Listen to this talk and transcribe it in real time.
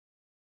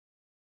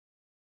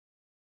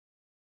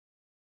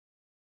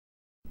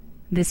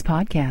This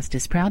podcast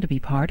is proud to be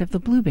part of the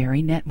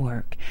Blueberry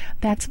Network.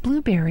 That's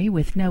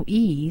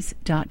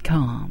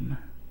blueberrywithnoease.com.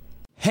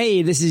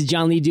 Hey, this is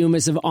John Lee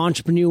Dumas of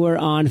Entrepreneur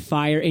on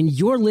Fire, and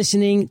you're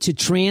listening to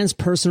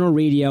Transpersonal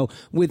Radio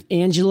with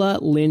Angela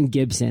Lynn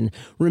Gibson.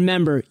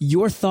 Remember,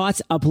 your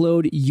thoughts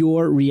upload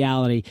your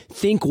reality.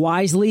 Think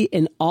wisely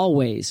and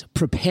always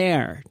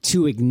prepare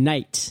to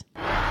ignite.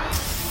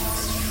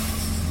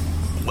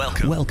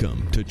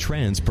 Welcome to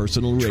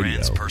Transpersonal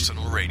Radio.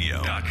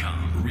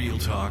 TranspersonalRadio.com. Real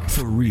talk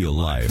for real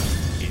life.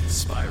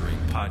 Inspiring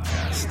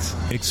podcasts.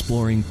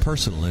 Exploring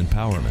personal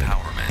empowerment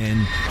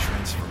and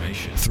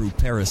transformation through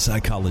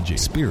parapsychology,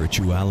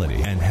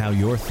 spirituality, and how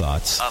your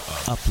thoughts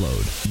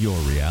upload your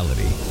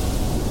reality.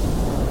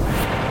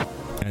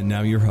 And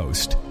now your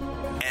host,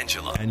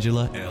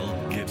 Angela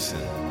L.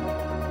 Gibson.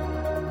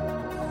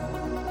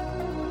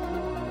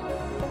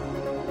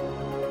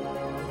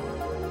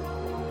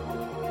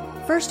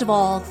 First of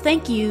all,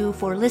 thank you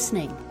for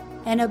listening,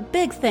 and a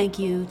big thank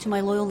you to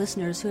my loyal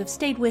listeners who have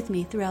stayed with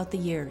me throughout the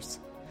years.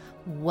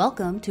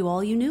 Welcome to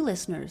all you new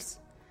listeners.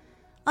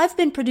 I've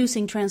been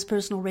producing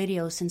Transpersonal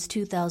Radio since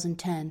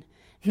 2010,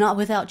 not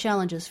without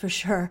challenges for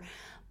sure,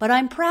 but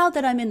I'm proud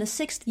that I'm in the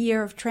 6th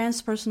year of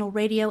Transpersonal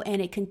Radio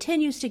and it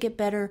continues to get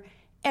better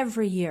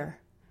every year.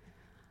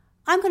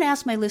 I'm going to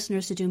ask my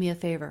listeners to do me a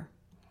favor.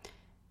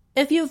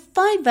 If you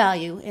find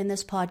value in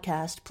this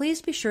podcast, please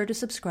be sure to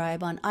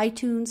subscribe on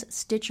iTunes,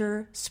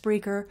 Stitcher,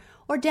 Spreaker,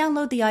 or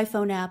download the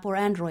iPhone app or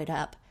Android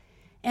app.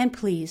 And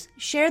please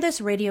share this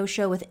radio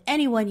show with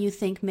anyone you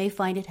think may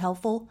find it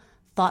helpful,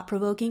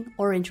 thought-provoking,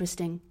 or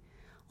interesting.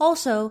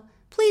 Also,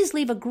 please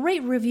leave a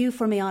great review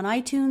for me on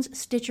iTunes,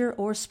 Stitcher,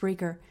 or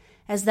Spreaker,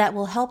 as that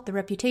will help the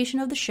reputation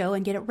of the show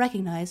and get it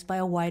recognized by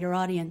a wider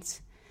audience.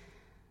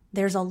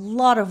 There's a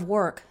lot of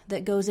work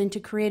that goes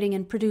into creating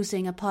and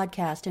producing a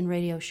podcast and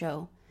radio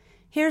show.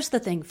 Here's the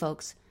thing,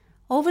 folks.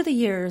 Over the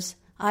years,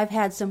 I've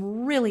had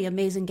some really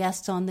amazing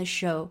guests on this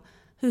show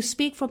who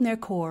speak from their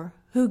core,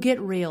 who get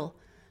real,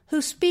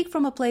 who speak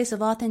from a place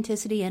of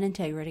authenticity and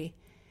integrity.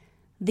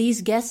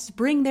 These guests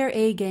bring their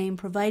A game,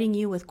 providing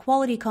you with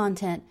quality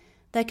content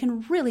that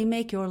can really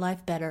make your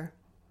life better.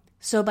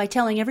 So by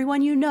telling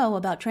everyone you know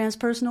about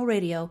Transpersonal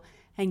Radio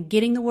and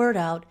getting the word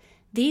out,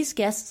 these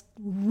guests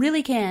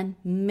really can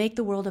make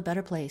the world a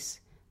better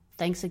place.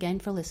 Thanks again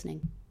for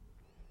listening.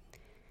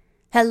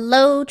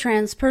 Hello,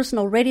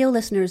 Transpersonal Radio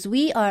listeners.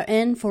 We are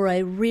in for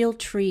a real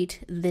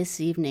treat this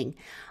evening.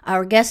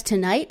 Our guest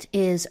tonight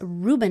is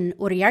Ruben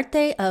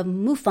Uriarte of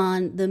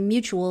MUFON, the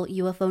Mutual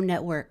UFO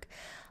Network.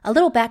 A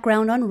little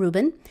background on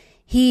Ruben.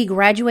 He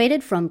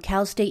graduated from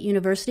Cal State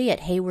University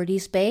at Hayward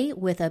East Bay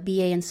with a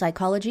BA in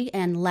Psychology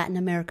and Latin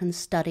American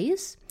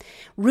Studies.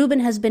 Ruben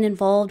has been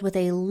involved with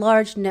a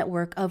large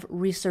network of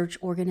research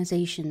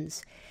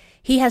organizations.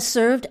 He has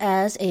served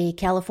as a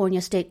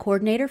California State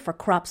Coordinator for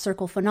Crop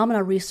Circle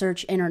Phenomena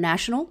Research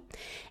International,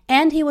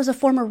 and he was a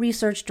former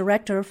research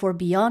director for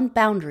Beyond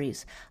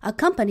Boundaries, a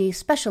company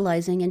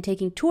specializing in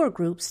taking tour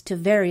groups to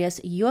various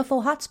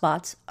UFO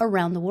hotspots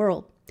around the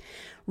world.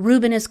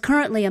 Ruben is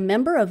currently a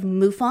member of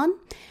MUFON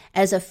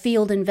as a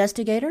field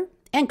investigator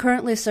and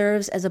currently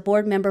serves as a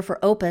board member for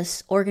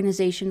OPUS,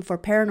 Organization for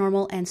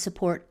Paranormal and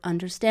Support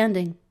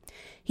Understanding.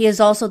 He is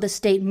also the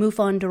state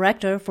MUFON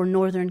director for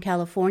Northern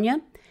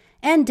California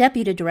and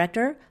Deputy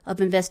Director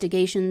of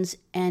Investigations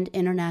and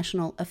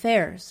International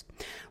Affairs.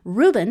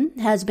 Ruben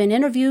has been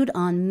interviewed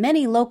on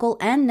many local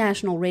and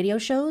national radio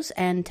shows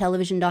and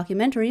television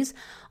documentaries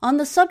on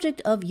the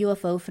subject of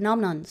UFO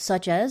phenomenon,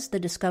 such as the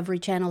Discovery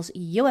Channel's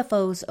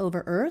UFOs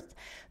Over Earth,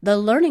 the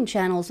Learning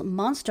Channel's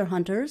Monster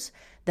Hunters,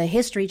 the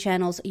History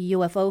Channel's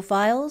UFO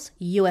Files,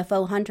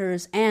 UFO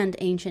Hunters and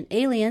Ancient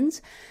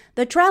Aliens,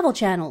 the Travel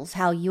Channel's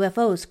How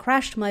UFOs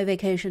Crashed My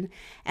Vacation,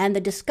 and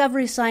the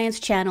Discovery Science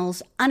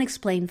Channel's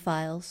Unexplained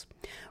Files.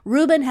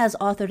 Ruben has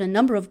authored a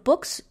number of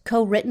books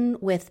co-written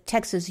with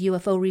Texas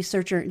UFO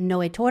researcher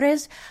Noe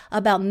Torres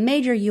about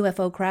major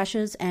UFO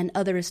crashes and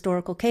other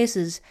historical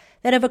cases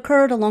that have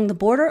occurred along the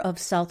border of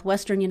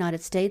southwestern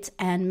United States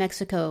and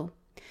Mexico.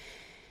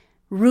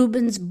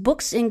 Ruben's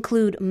books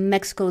include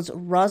Mexico's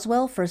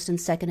Roswell, 1st and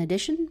 2nd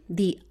edition,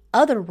 The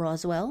Other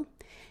Roswell,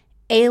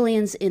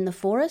 Aliens in the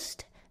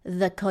Forest,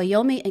 The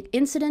Coyote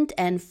Incident,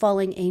 and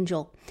Falling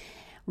Angel.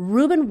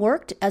 Ruben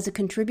worked as a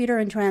contributor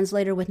and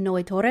translator with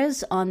Noe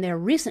Torres on their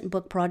recent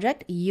book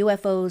project,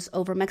 UFOs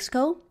Over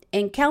Mexico,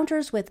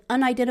 Encounters with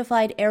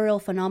Unidentified Aerial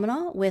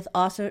Phenomena with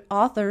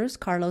authors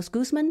Carlos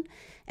Guzman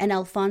and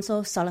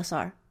Alfonso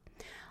Salazar.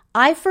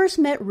 I first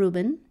met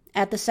Ruben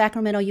at the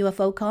Sacramento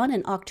UFO Con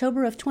in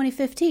October of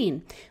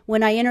 2015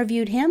 when I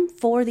interviewed him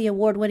for the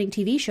award-winning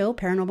TV show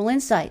Paranormal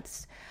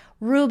Insights.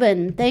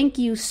 Ruben, thank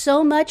you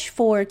so much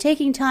for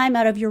taking time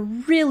out of your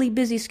really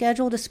busy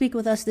schedule to speak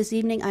with us this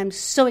evening. I'm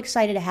so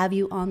excited to have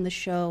you on the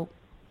show.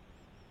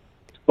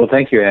 Well,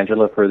 thank you,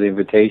 Angela, for the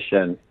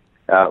invitation.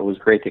 It was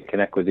great to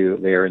connect with you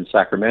there in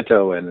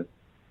Sacramento, and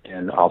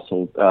and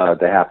also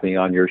the happening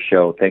on your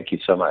show. Thank you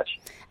so much.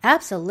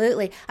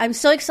 Absolutely. I'm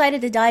so excited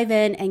to dive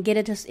in and get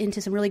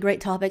into some really great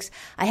topics.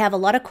 I have a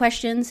lot of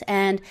questions,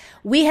 and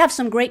we have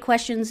some great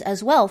questions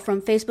as well from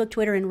Facebook,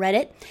 Twitter, and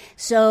Reddit.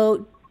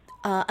 So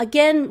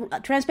again,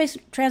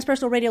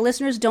 Transpersonal Radio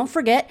listeners, don't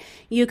forget,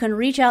 you can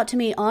reach out to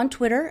me on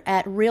Twitter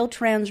at Real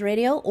Trans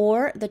Radio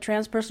or the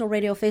Transpersonal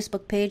Radio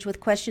Facebook page with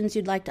questions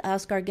you'd like to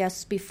ask our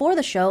guests before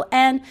the show.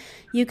 And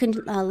you can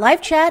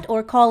live chat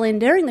or call in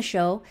during the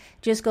show.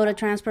 Just go to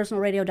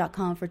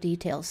transpersonalradio.com for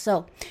details.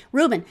 So,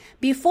 Ruben,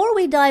 before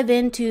we dive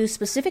into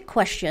specific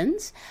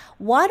questions,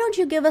 why don't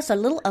you give us a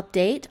little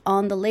update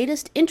on the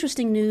latest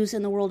interesting news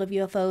in the world of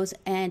UFOs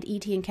and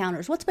ET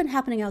encounters? What's been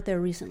happening out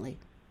there recently?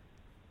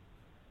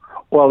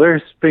 Well,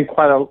 there's been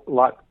quite a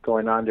lot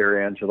going on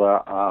there,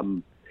 Angela.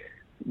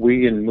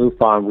 We in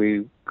MUFON,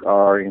 we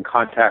are in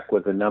contact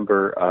with a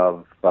number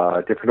of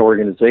different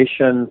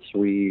organizations.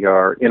 We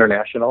are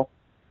international.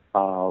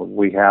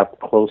 We have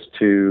close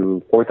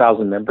to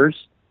 4,000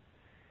 members,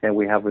 and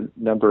we have a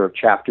number of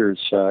chapters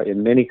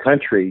in many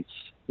countries.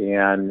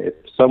 And if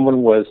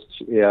someone was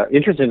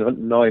interested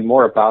in knowing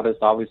more about us,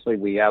 obviously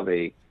we have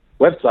a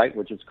website,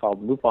 which is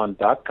called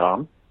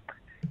MUFON.com.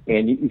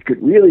 And you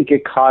could really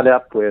get caught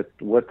up with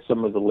what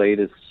some of the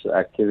latest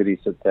activities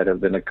that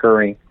have been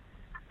occurring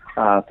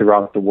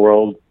throughout the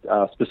world.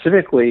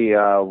 Specifically,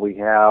 we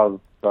have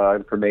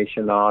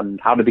information on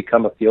how to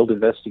become a field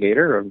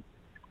investigator.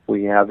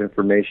 We have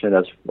information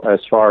as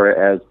far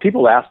as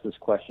people ask this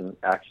question,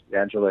 actually,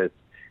 Angela, it's,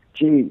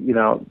 gee,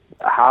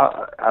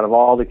 how out of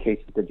all the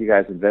cases that you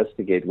guys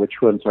investigate,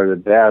 which ones are the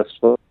best?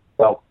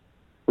 Well,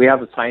 we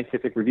have a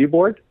scientific review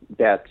board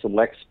that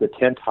selects the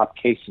 10 top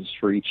cases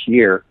for each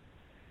year.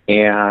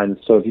 And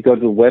so if you go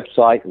to the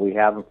website, we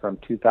have them from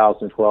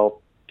 2012,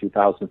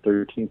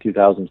 2013,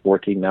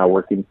 2014, now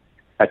working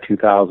at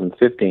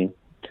 2015.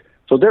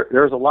 So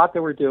there's a lot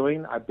that we're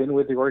doing. I've been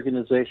with the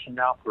organization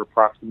now for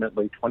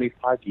approximately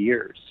 25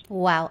 years.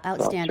 Wow,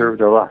 outstanding. So I've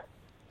served a lot.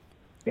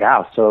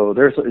 Yeah, so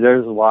there's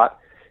a lot.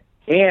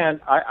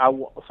 And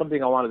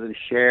something I wanted to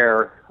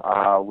share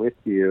with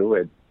you,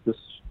 and this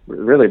is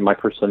really my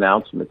first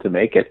announcement to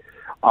make it.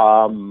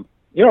 A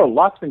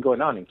lot's been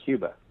going on in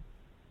Cuba.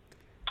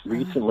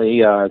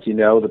 Recently, as you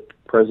know, the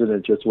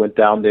president just went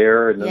down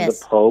there, and then yes.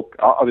 the Pope.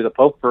 The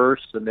Pope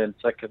first, and then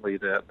secondly,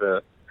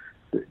 the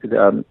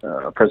President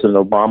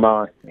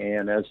Obama.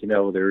 And as you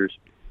know, there's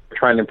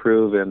trying to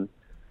improve in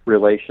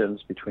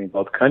relations between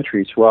both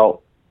countries.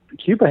 Well,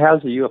 Cuba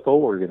has a UFO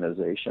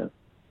organization,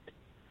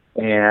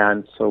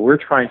 and so we're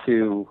trying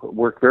to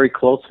work very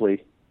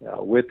closely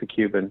with the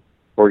Cuban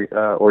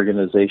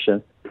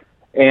organization,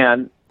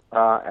 and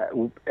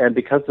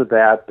because of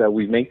that,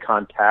 we've made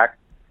contact.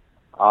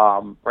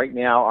 Right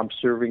now, I'm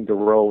serving the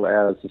role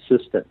as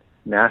Assistant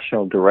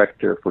National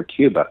Director for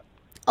Cuba.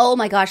 Oh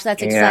my gosh,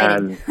 that's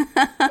exciting!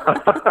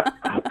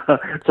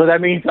 So that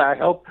means I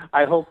hope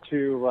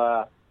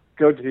to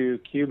go to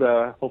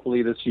Cuba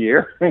hopefully this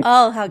year.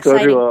 Oh, how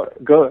exciting!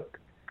 Go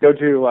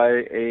to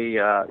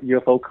a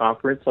UFO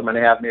conference. I'm going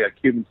to have me a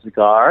Cuban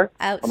cigar.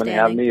 Outstanding.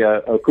 I'm going to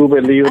have me a Cuba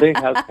Libre.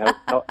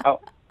 How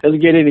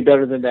doesn't get any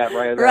better than that,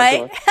 right?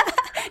 Right.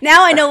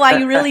 Now I know why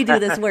you really do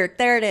this work.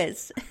 There it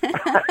is.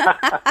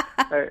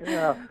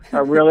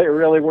 I'm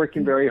really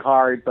working very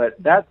hard, but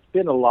that's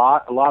been a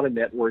lot of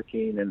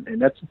networking,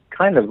 and that's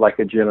kind of like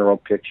a general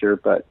picture.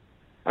 But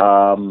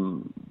I've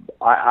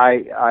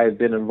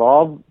been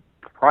involved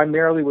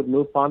primarily with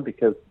MUFON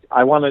because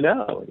I want to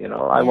know.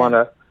 I want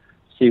to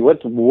see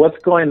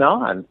what's going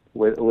on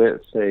with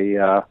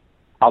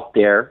out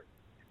there,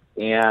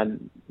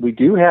 and we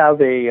do have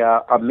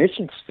a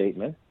mission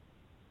statement.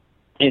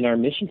 And our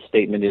mission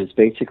statement is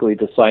basically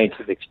the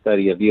scientific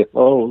study of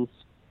UFOs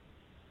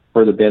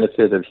for the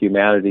benefit of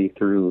humanity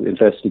through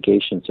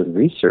investigations and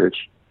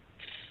research.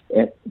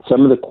 And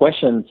some of the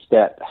questions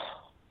that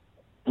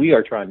we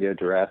are trying to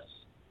address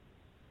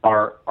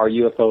are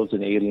UFOs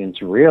and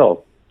aliens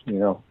real?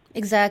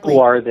 Exactly. Who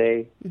are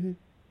they? Mm-hmm.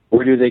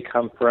 Where do they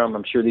come from?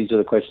 I'm sure these are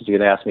the questions you're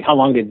going to ask me. How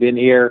long they've been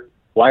here?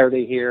 Why are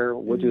they here?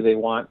 What do they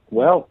want?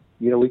 Well,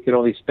 we can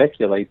only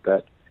speculate,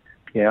 but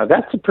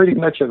that's pretty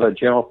much of a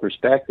general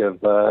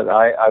perspective.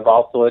 I've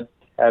also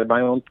had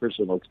my own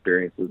personal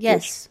experiences.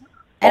 Yes,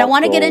 and I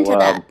want to get into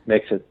that.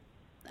 Makes it.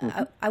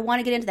 I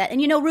want to get into that.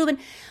 And Ruben,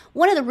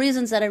 one of the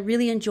reasons that I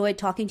really enjoyed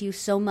talking to you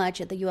so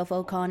much at the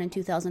UFO Con in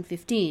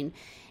 2015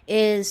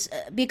 is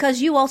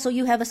because you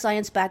have a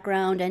science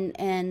background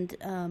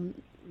and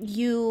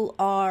you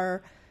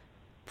are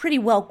pretty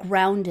well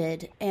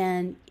grounded.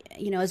 And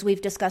as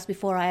we've discussed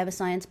before, I have a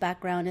science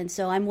background, and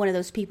so I'm one of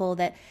those people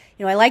that,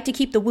 I like to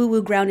keep the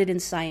woo-woo grounded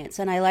in science,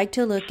 and I like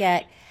to look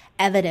at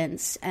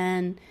evidence.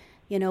 And,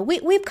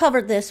 we've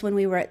covered this when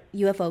we were at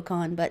UFO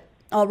Con, but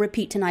I'll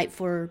repeat tonight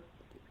for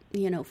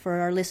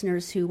our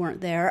listeners who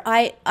weren't there.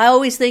 I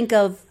always think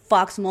of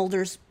Fox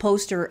Mulder's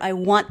poster, I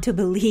want to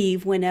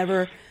believe,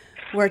 whenever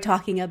we're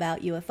talking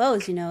about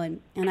UFOs,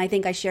 and I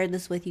think I shared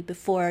this with you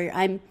before.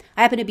 I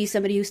happen to be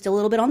somebody who's still a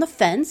little bit on the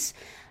fence.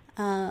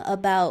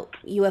 about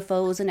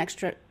UFOs and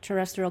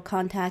extraterrestrial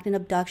contact and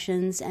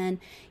abductions, and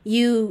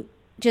you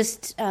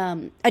just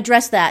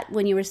addressed that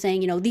when you were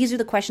saying, these are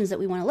the questions that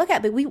we want to look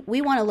at, but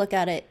we want to look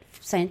at it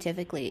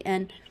scientifically.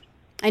 And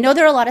I know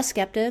there are a lot of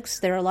skeptics,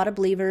 there are a lot of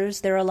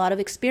believers, there are a lot of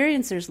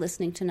experiencers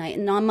listening tonight.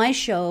 And on my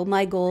show,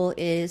 my goal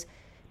is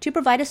to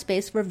provide a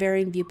space for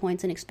varying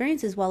viewpoints and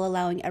experiences while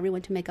allowing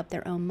everyone to make up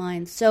their own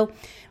minds. So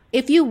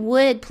if you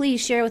would,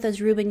 please share with us,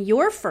 Ruben,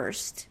 your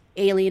first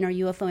alien or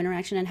UFO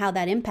interaction and how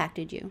that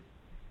impacted you.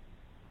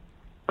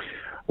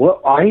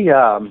 Well,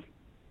 I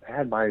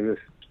had my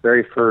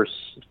very first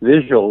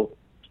visual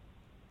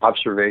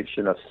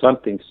observation of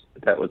something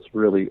that was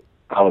really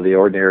out of the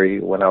ordinary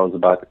when I was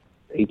about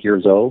 8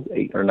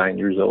 or 9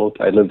 years old.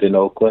 I lived in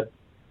Oakland,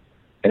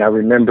 and I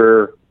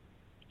remember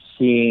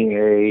seeing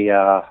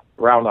a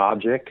brown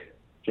object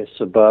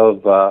just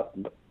above.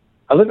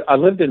 I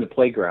lived in the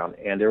playground,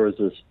 and there was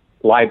this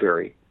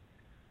library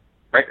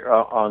right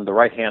on the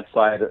right-hand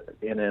side,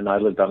 and then I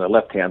lived on the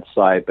left-hand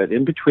side. But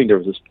in between, there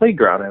was this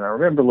playground, and I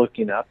remember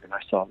looking up, and I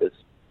saw this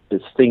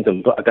thing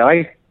that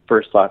I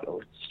first thought,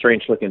 oh, it's a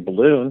strange-looking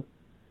balloon.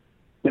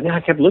 And then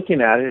I kept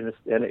looking at it,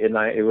 and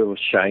it was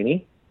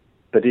shiny,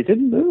 but it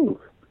didn't move.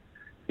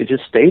 It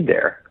just stayed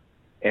there.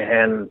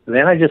 And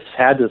then I just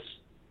had this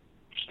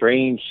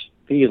strange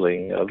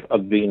feeling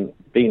of being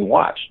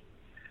watched.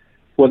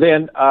 Well,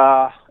 then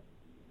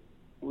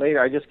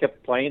later I just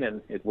kept playing,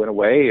 and it went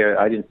away.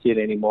 I didn't see it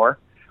anymore.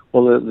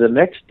 Well, the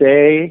next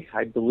day,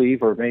 I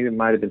believe, or maybe it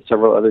might have been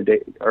several other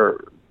days,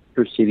 or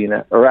preceding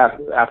that, or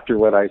after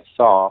what I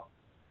saw,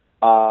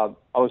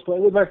 I was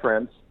playing with my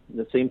friends in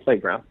the same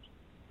playground.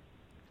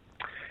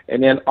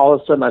 And then all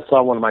of a sudden I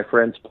saw one of my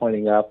friends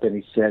pointing up, and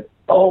he said,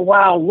 "Oh,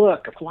 wow,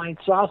 look, a flying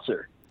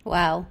saucer."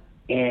 Wow.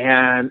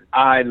 And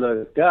I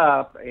looked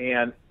up,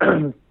 and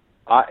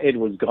it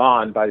was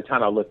gone by the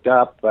time I looked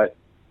up, but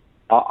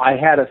I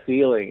had a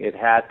feeling it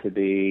had to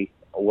be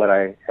what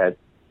I had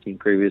seen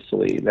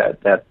previously,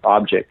 that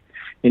object.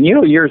 And,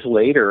 years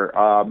later,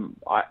 I'm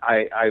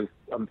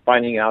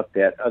finding out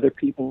that other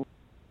people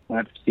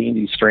have seen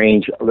these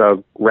strange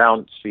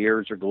round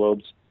spheres or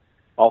globes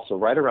also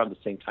right around the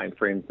same time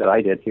frame that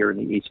I did here in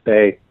the East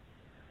Bay.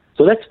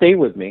 So that stayed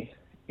with me.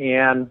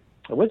 And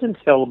it wasn't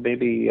until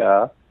maybe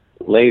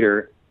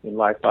later in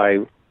life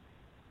I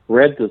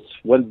read this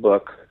one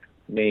book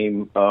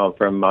named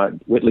from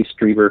Whitley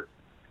Strieber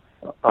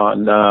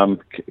on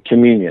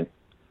communion,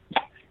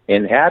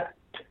 and had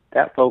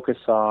that focus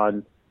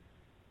on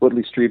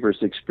Whitley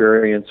Strieber's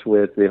experience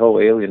with the whole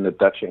alien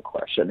abduction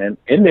question. And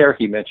in there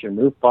he mentioned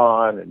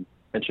MUFON and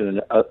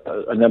mentioned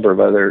a number of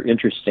other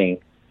interesting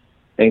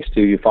things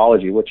to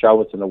ufology, which I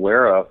wasn't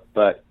aware of,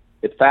 but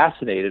it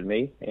fascinated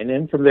me. And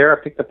then from there,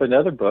 I picked up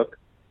another book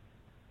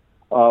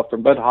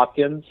from Bud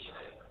Hopkins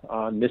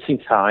on missing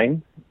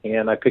time,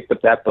 and I picked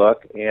up that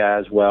book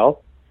as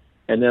well.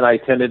 And then I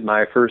attended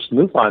my first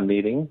MUFON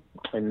meeting,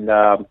 and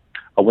I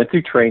went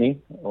through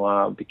training,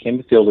 became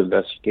a field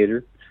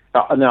investigator.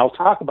 And I'll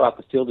talk about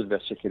the field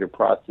investigator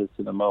process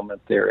in a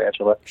moment there,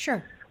 Angela.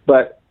 Sure.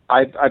 But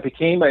I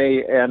became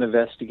an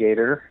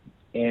investigator,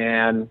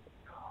 and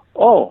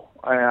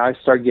I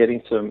started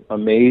getting some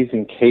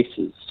amazing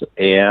cases,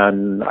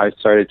 and I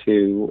started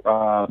to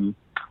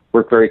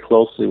work very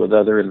closely with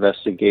other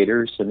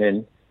investigators, and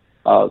then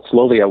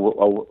slowly I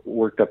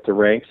worked up the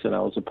ranks, and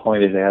I was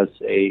appointed as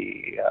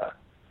a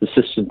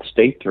assistant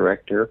state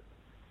director,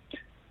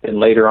 and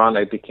later on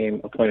I became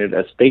appointed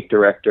as state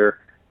director,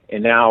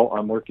 and now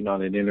I'm working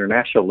on an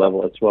international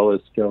level as well as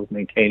still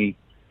maintaining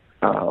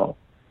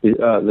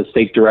the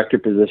state director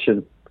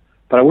position.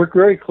 But I work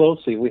very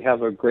closely. We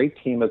have a great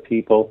team of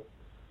people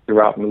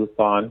throughout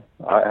MUFON.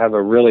 I have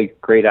a really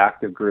great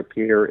active group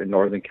here in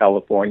Northern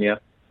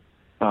California.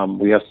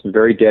 We have some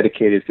very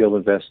dedicated field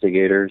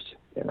investigators,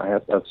 and I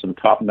have some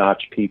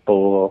top-notch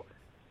people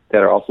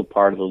that are also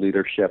part of the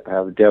leadership. I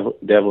have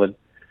Devlin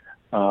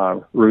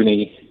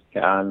Rooney,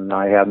 and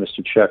I have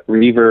Mr. Chuck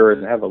Reaver,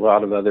 and I have a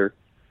lot of other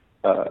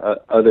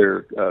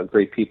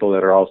great people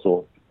that are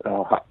also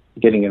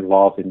getting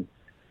involved in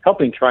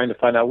helping, trying to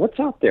find out what's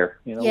out there.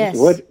 Yes.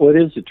 What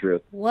is the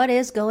truth? What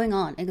is going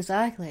on?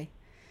 Exactly.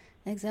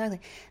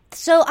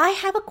 So I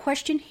have a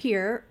question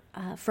here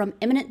from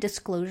Imminent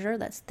Disclosure.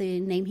 That's the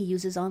name he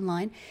uses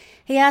online.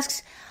 He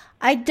asks,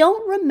 I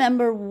don't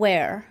remember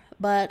where,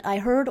 but I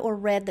heard or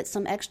read that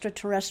some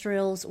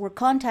extraterrestrials were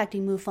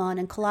contacting MUFON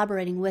and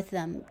collaborating with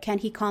them. Can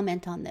he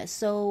comment on this?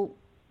 So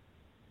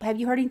have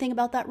you heard anything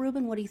about that,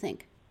 Ruben? What do you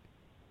think?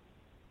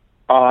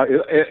 Well,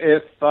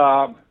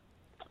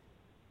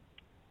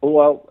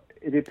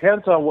 it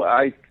depends on what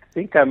I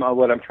think.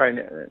 What I'm trying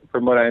to,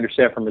 from what I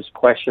understand from his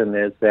question,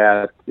 is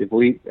that if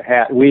we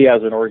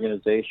as an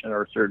organization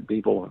or certain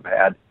people have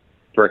had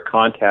direct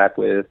contact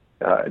with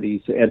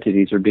these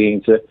entities or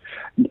beings, to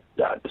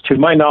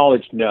my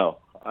knowledge, no.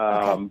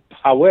 Okay.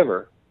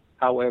 However,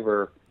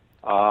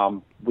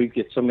 we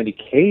get so many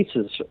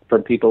cases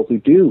from people who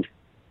do,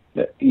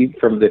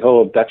 from the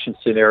whole abduction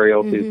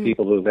scenario to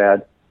people who've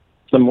had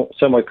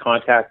somewhat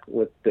contact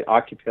with the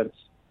occupants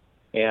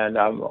And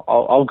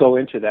I'll go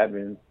into that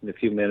in a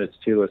few minutes,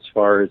 too, as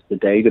far as the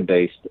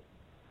database,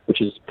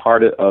 which is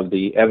part of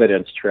the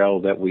evidence trail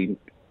that we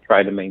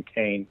try to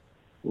maintain,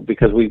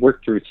 because we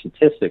work through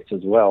statistics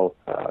as well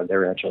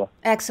there, Angela.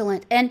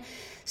 Excellent. And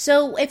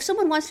so if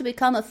someone wants to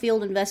become a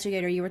field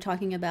investigator, you were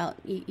talking about,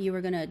 you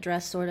were going to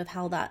address sort of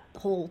how that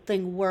whole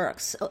thing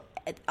works.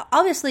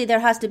 Obviously,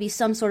 there has to be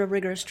some sort of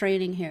rigorous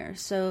training here.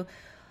 So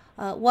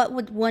what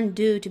would one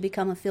do to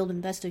become a field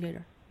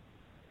investigator?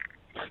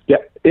 Yeah,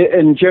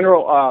 in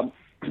general,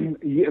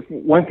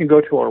 one can go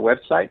to our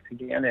website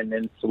again and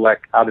then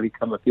select how to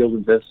become a field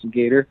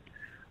investigator.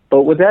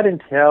 But what that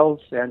entails,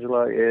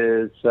 Angela,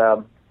 is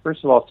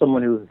first of all,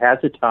 someone who has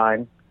the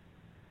time,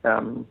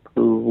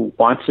 who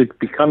wants to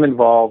become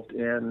involved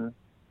in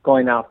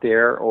going out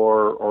there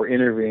or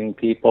interviewing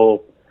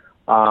people,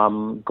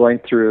 going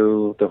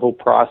through the whole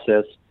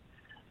process.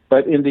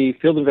 But in the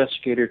field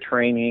investigator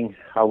training,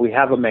 we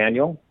have a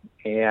manual,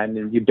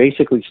 and you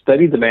basically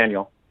study the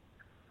manual.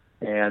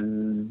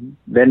 And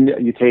then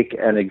you take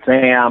an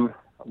exam,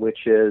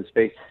 which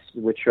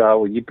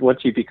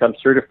once you become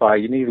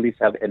certified, you need to at least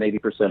have an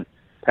 80%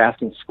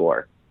 passing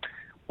score.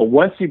 Well,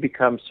 once you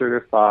become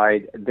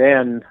certified,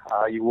 then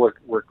you work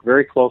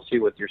very closely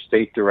with your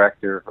state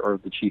director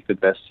or the chief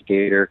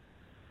investigator,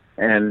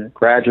 and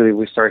gradually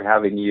we start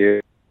having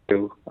you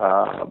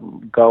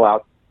go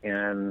out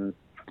and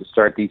to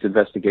start these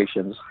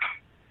investigations.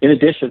 In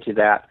addition to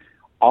that,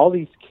 all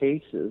these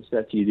cases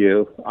that you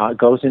do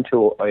goes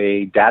into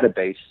a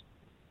database.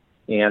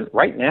 And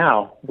right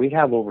now, we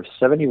have over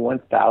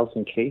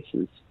 71,000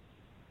 cases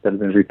that have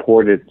been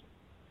reported.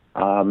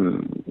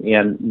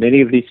 And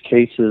many of these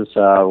cases,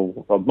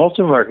 most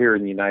of them are here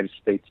in the United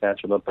States,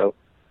 Angela, but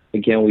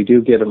again, we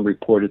do get them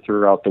reported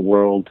throughout the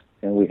world.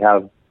 And we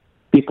have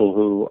people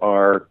who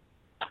are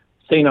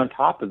staying on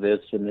top of this,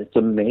 and it's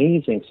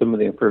amazing some of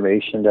the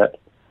information that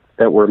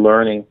we're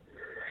learning.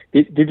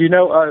 Did you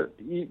know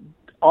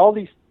all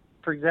these,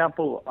 for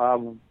example,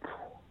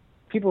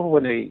 people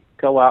when they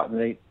go out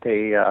and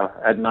they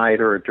at night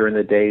or during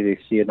the day they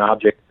see an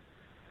object,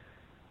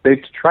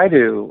 they try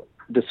to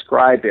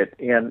describe it,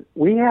 and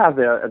we have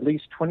at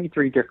least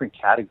 23 different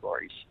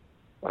categories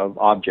of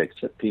objects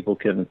that people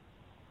can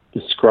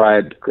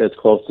describe as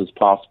close as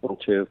possible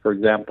to. For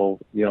example,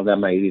 that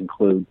might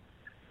include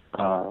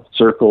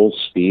circles,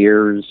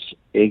 spheres,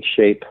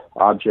 egg-shaped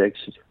objects,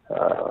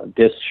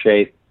 disc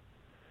shape,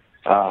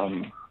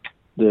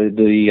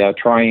 the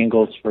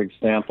triangles, for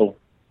example.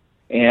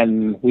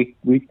 And we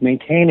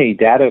maintain a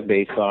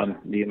database on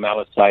the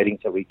amount of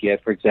sightings that we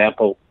get. For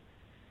example,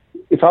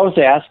 if I was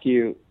to ask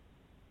you,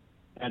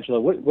 Angela,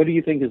 what do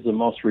you think is the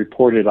most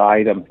reported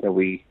item that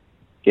we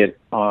get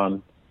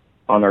on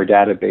our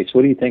database?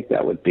 What do you think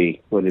that would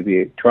be? Would it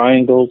be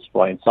triangles,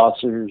 flying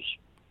saucers?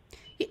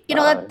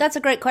 That's a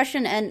great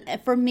question. And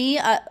for me,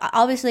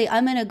 obviously,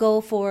 I'm going to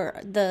go for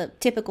the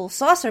typical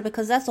saucer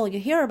because that's all you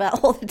hear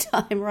about all the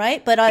time,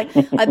 right? But I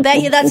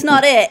bet you that's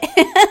not it.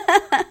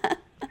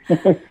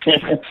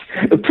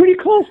 Pretty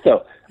close,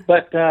 though.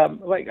 But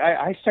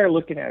I started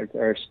looking at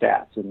our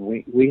stats,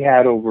 and we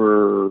had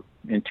over,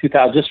 in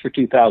 2000, just for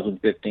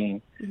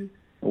 2015, mm-hmm.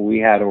 we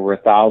had over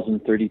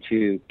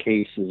 1,032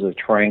 cases of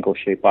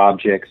triangle-shaped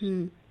objects.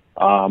 Mm.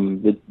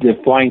 The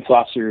flying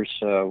saucers,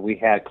 we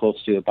had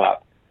close to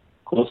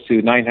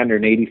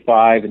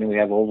 985, and then we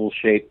have oval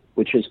shape,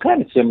 which is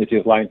kind of similar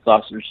to flying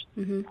saucers.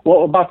 Mm-hmm.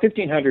 Well, about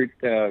 1,500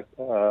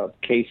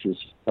 cases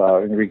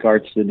in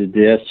regards to the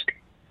disc.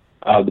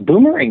 The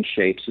boomerang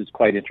shapes is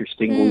quite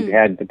interesting. Mm. We've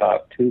had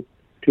about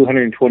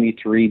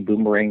 223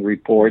 boomerang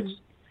reports.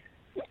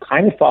 Mm.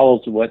 Kind of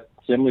follows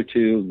similar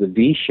to the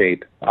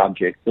V-shape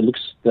object. It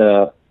looks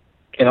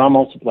can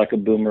almost look like a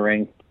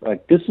boomerang.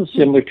 This is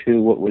similar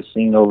to what was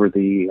seen over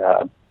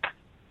the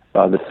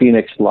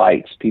Phoenix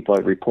Lights. People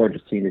have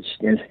reported seeing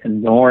this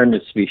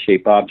enormous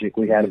V-shaped object.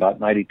 We had about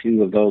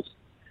 92 of those.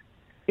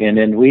 And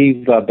then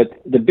but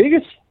the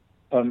biggest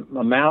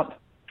amount,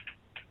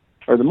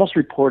 or the most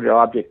reported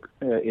object,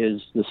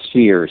 is the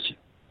spheres.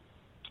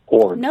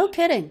 Orbs. No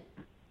kidding.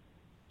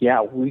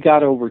 Yeah, we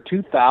got over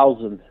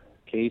 2,000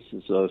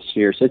 cases of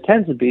spheres. It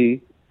tends to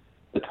be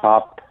the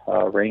top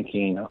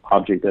ranking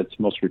object that's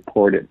most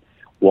reported.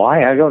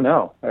 Why? I don't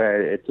know.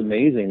 It's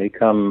amazing. They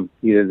come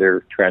either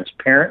they're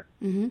transparent,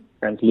 mm-hmm.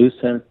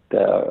 translucent,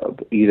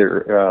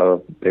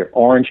 either they're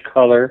orange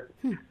color,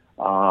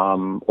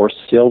 or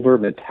silver,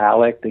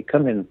 metallic. They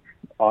come in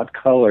odd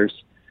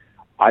colors.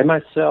 I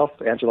myself,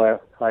 Angela,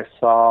 I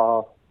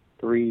saw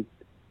 3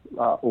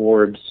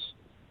 orbs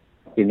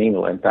in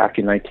England back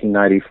in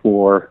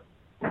 1994.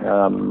 It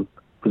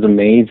was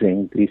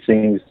amazing. These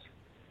things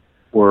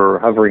were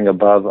hovering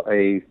above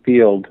a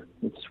field.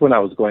 It's when I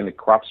was going to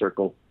crop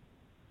circle.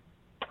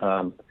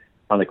 On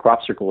the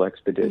crop circle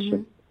expedition,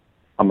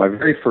 mm-hmm. on my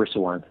very first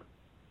one.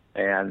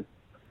 And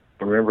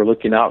I remember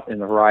looking out in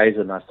the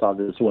horizon, I saw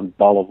this one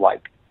ball of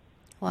light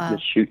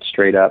just shoot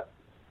straight up.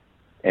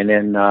 And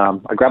then I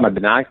grabbed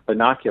my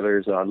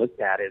binoculars and I looked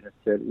at it and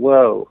said,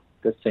 whoa,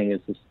 this thing is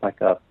just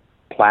like a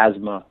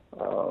plasma,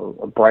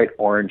 a bright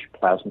orange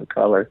plasma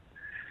color.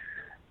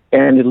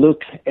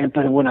 And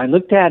but when I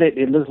looked at it,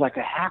 it looked like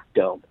a half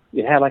dome.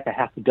 It had like a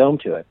half a dome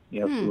to it.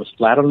 It was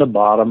flat on the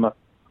bottom,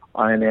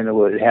 and then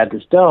it had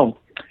this dome.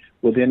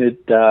 Well, then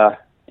it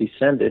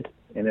descended,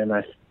 and then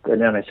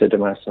I said to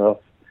myself,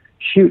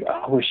 "Shoot!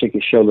 I wish they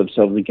could show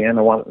themselves again.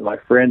 I want my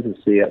friends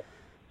to see it."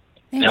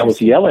 And I was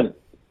yelling,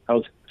 I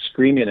was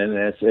screaming, and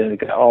it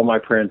got all my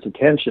friends'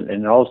 attention.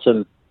 And all of a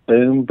sudden,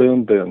 boom,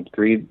 boom, boom!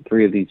 Three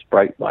of these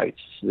bright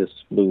lights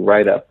just flew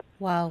right up.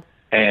 Wow!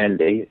 And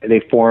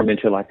they form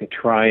into like a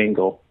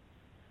triangle.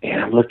 And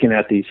I'm looking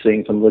at these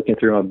things. I'm looking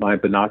through my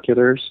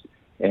binoculars,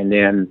 and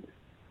then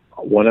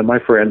one of my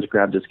friends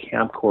grabbed his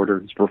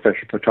camcorder. He's a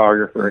professional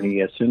photographer, and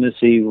as soon as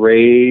he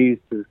raised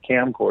his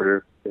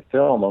camcorder to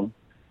film them,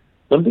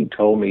 something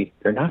told me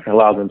they're not going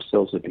to allow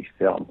themselves to be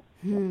filmed.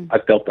 I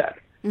felt that.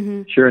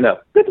 Sure enough,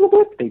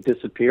 they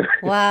disappeared.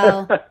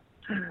 Wow!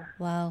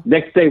 Wow!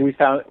 Next day we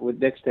found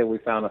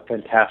a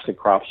fantastic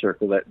crop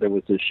circle that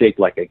was shaped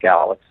like a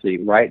galaxy,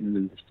 right in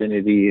the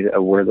vicinity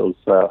of where those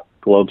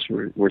globes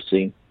were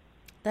seen.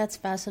 That's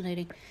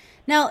fascinating.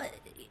 Now,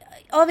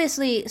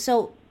 obviously,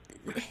 so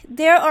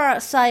there are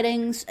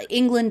sightings.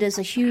 England is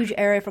a huge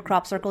area for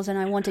crop circles, and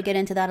I want to get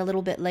into that a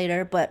little bit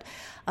later. But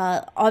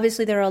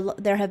obviously,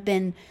 there have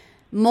been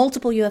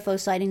multiple UFO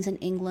sightings in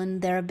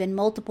England. There have been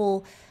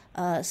multiple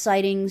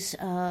sightings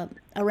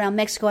around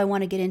Mexico. I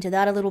want to get into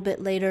that a little bit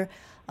later.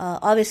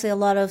 Obviously, a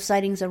lot of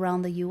sightings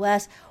around the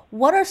U.S.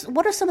 What are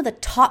some of the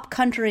top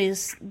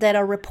countries that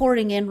are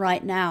reporting in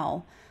right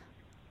now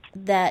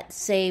that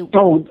say?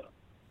 Well,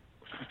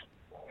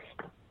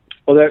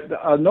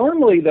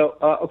 normally, though,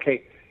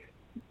 okay.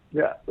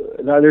 Yeah,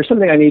 now there's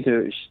something I need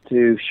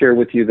to share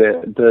with you.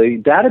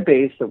 The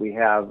database that we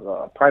have,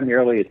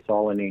 primarily it's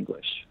all in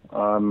English.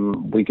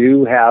 We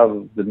do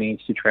have the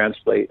means to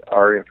translate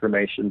our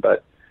information,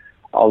 but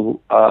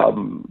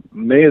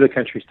many of the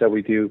countries that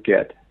we do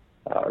get,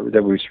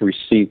 that we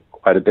receive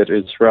quite a bit,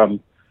 is from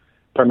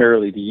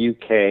primarily the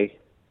UK,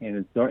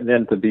 and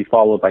then to be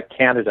followed by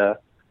Canada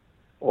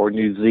or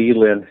New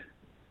Zealand,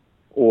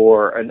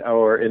 or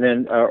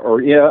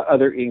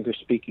other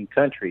English-speaking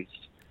countries.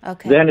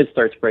 Okay. Then it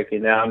starts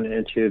breaking down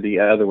into the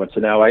other ones. So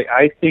now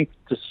I think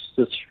this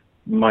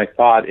my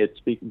thought. It's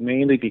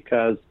mainly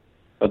because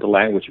of the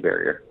language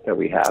barrier that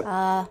we have.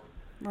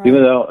 Right.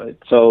 Even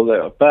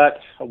though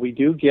but we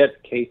do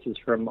get cases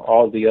from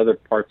all the other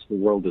parts of the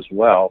world as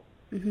well.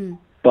 Mm-hmm.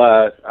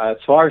 But as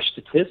far as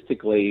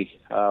statistically,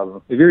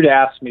 if you were to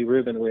ask me,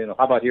 Ruben,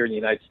 how about here in the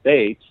United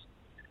States?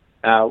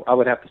 I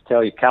would have to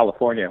tell you,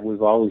 California.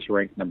 We've always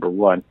ranked number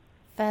one.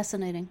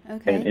 Fascinating.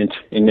 Okay.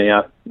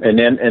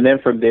 And then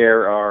from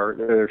there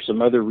are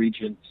some other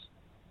regions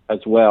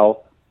as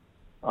well.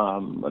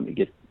 Let me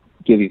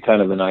give you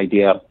kind of an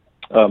idea.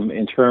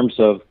 In terms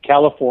of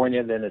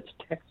California, then it's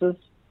Texas,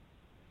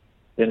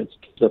 then it's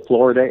the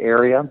Florida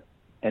area,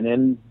 and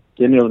then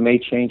it may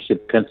change to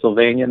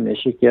Pennsylvania,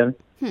 Michigan,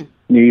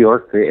 New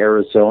York, or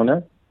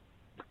Arizona.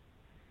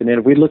 And then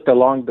if we looked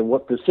along the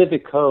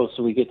Pacific coast,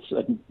 we get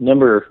a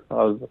number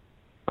of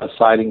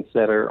sightings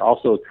that are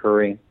also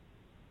occurring.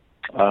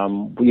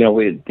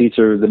 These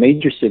are the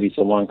major cities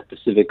along the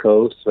Pacific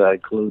coast.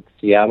 Include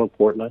Seattle,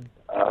 Portland,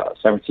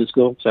 San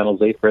Francisco, San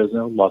Jose,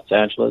 Fresno, Los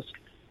Angeles,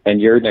 and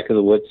your neck of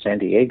the woods, San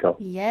Diego.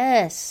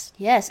 Yes.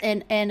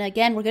 And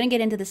again, we're going to get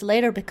into this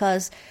later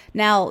because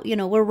now,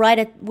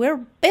 we're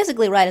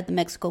basically right at the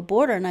Mexico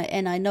border,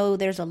 and I know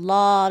there's a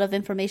lot of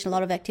information, a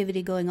lot of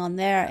activity going on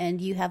there,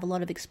 and you have a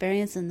lot of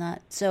experience in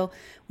that. So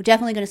we're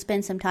definitely going to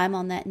spend some time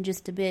on that in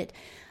just a bit.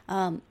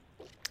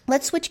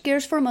 Let's switch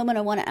gears for a moment.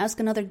 I want to ask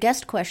another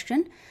guest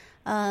question.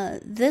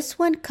 This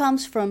one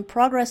comes from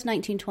Progress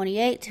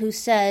 1928, who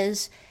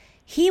says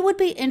he would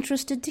be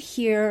interested to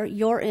hear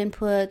your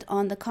input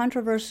on the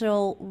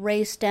controversial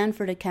Ray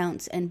Stanford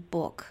accounts and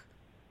book.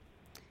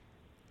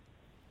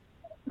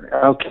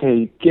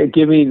 Okay,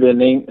 give me the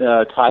name,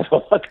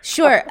 title.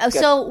 Sure.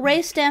 So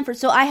Ray Stanford.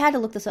 So I had to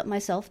look this up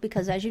myself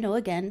because, as you know,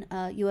 again,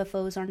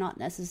 UFOs are not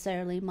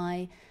necessarily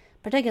my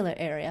particular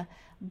area.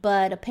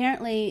 But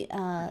apparently,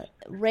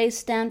 Ray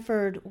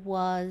Stanford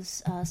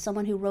was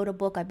someone who wrote a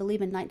book, I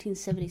believe, in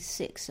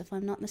 1976, if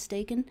I'm not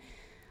mistaken.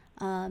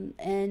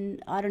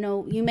 And I don't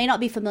know, you may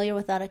not be familiar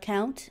with that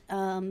account,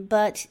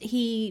 but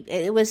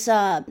it was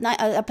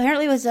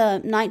apparently it was a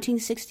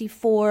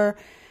 1964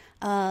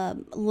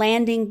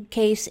 landing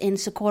case in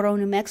Socorro,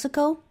 New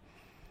Mexico.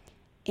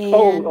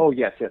 And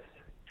yes.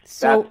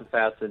 So, that's a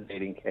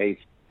fascinating case.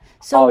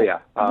 So,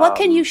 what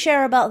can you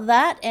share about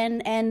that,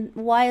 and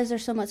why is there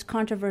so much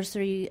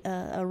controversy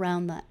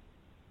around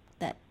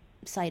that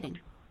sighting?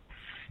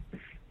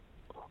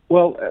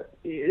 Well,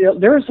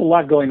 there was a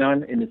lot going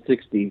on in the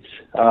 '60s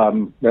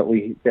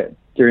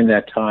during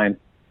that time,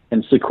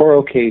 and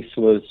Socorro case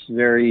was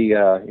very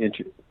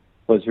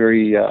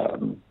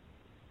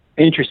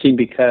interesting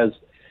because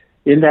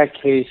in that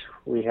case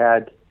we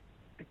had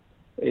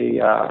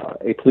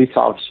a police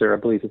officer, I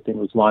believe his name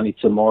was Lonnie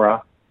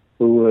Zamora,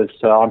 who was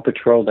on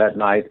patrol that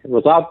night. It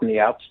was out in the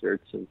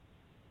outskirts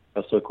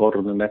of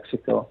Socorro, New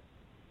Mexico.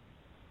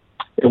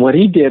 And what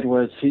he did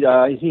was he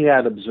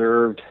had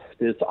observed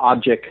this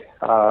object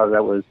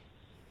that was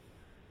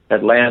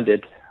had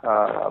landed.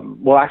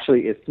 Well,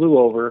 actually, it flew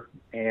over,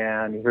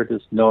 and he heard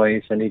this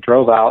noise, and he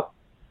drove out.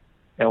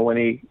 And when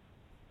he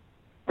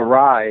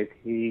arrived,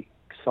 he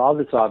saw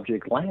this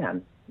object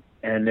land.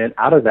 And then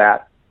out of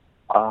that,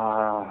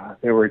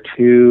 there were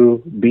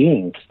two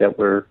beings that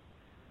were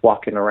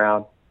walking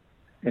around.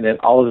 And then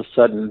all of a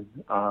sudden,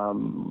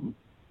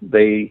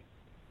 they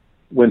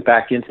went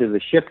back into the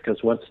ship,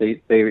 because once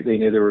they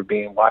knew they were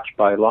being watched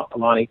by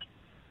Lonnie,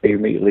 they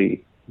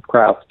immediately, the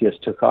crowd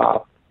just took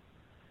off.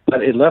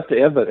 But it left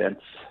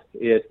evidence.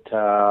 There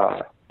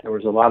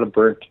was a lot of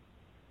burnt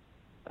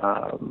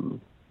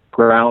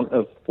ground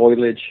of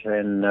foliage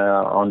and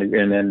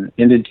then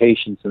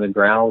indentations in the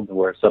ground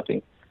where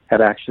something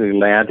had actually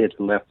landed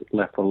and left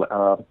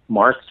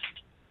marks.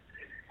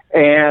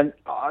 And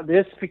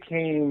this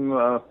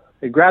became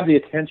it grabbed the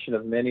attention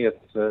of many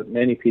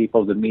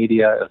people, the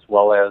media, as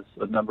well as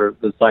a number of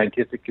the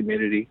scientific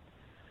community.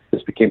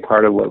 This became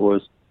part of what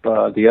was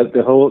the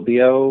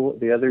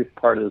other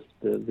part of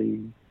the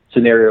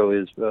scenario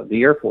is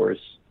the Air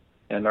Force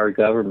and our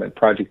government,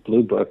 Project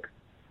Blue Book.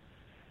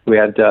 We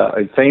had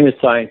a famous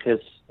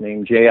scientist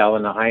named J.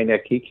 Allen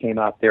Hynek. He came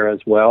out there as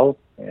well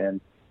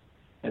and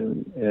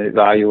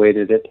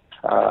evaluated it.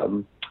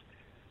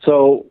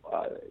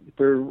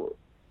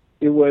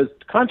 It was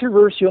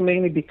controversial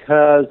mainly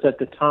because at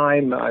the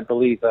time, I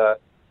believe,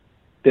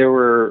 there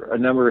were a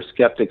number of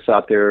skeptics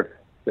out there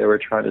that were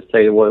trying to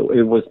say, well,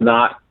 it was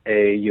not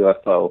a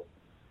UFO,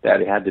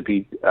 that it had to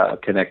be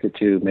connected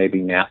to maybe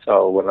NASA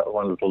or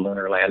one of the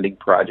lunar landing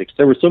projects.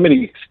 There were so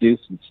many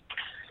excuses.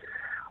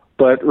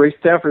 But Ray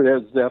Stanford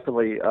has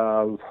definitely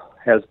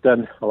has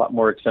done a lot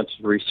more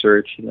extensive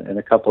research, and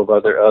a couple of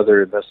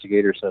other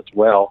investigators as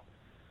well.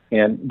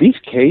 And these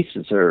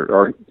cases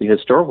are the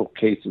historical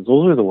cases.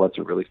 Those are the ones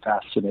that really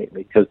fascinate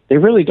me, because they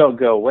really don't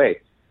go away.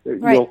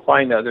 Right. You'll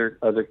find other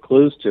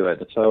clues to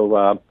it.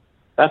 So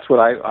that's what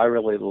I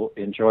really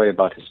enjoy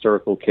about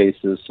historical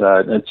cases,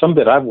 and some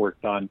that I've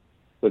worked on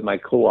with my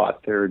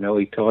co-author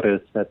Noe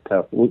Torres that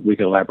we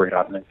can elaborate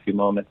on in a few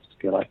moments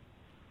if you like.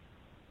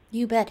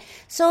 You bet.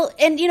 So,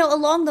 and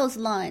along those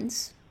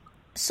lines,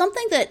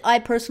 something that I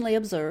personally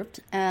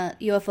observed at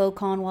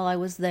UFOCon while I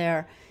was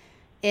there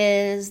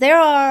is there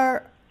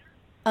are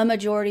a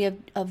majority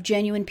of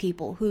genuine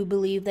people who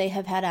believe they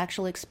have had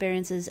actual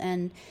experiences,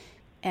 and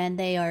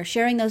they are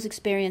sharing those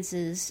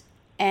experiences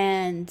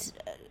and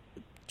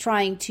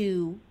trying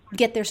to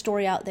get their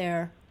story out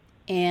there.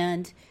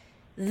 And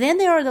then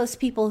there are those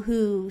people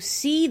who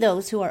see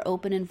those who are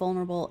open and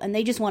vulnerable, and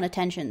they just want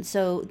attention.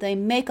 So they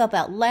make up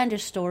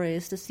outlandish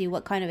stories to see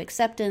what kind of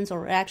acceptance or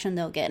reaction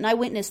they'll get. And I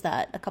witnessed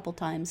that a couple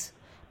times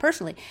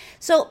personally.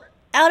 So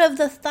out of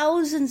the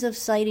thousands of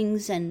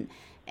sightings and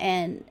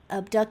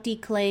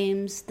abductee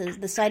claims,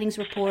 the sightings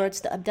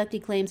reports, the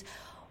abductee claims,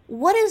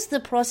 what is the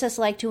process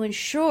like to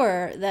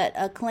ensure that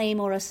a claim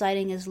or a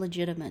sighting is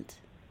legitimate?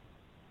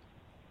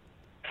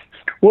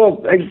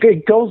 Well,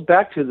 it goes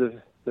back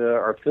to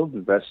our field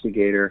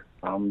investigator.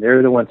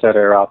 They're the ones that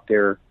are out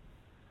there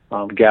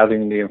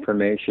gathering the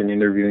information,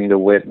 interviewing the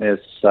witness.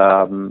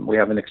 We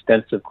have an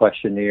extensive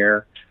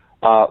questionnaire.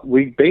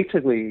 We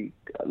basically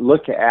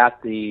look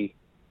at the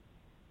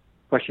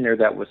questionnaire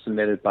that was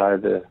submitted by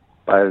the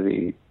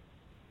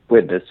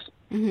witness.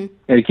 Mm-hmm.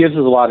 And it gives us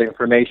a lot of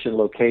information,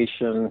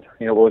 location,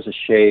 what was the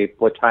shape,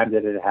 what time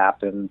did it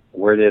happen,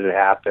 where did it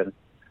happen,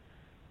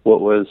 what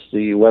was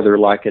the weather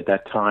like at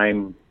that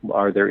time,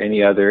 are there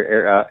any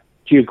other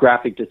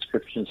geographic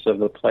descriptions of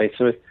the place.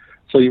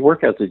 So you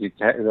work as a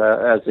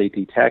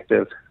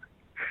detective,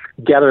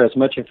 gather as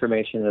much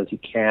information as you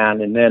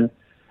can, and then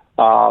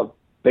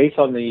based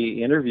on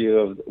the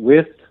interview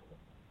with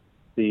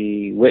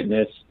the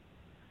witness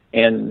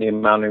and the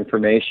amount of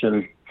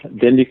information,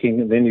 then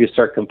you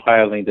start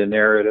compiling the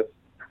narrative,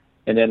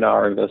 and then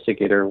our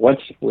investigator,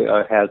 once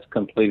has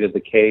completed the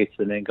case,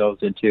 and then goes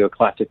into a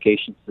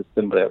classification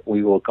system that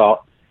we will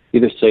call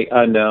either say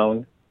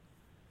unknown,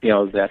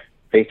 that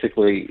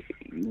basically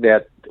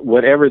that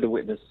whatever the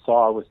witness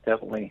saw was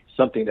definitely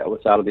something that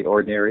was out of the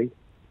ordinary,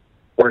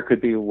 or it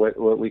could be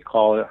what we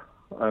call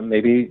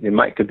maybe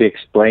it could be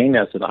explained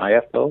as an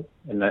IFO,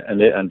 an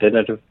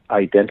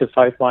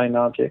identified flying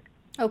object.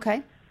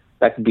 Okay.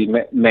 That could be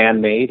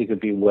man-made. It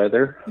could be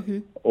weather, mm-hmm.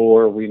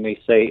 or we may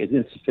say it's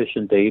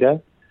insufficient data,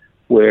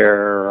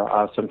 where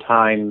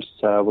sometimes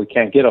we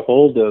can't get a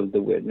hold of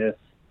the witness,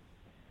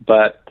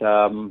 but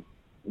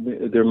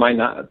there might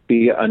not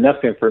be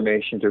enough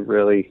information to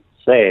really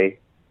say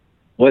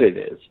what it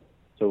is.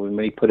 So we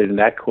may put it in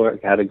that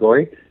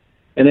category.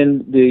 And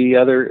then the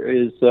other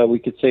is we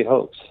could say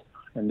hoax.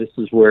 And this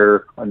is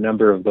where a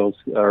number of those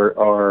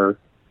are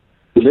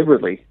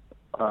deliberately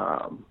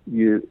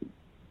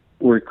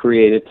were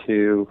created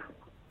to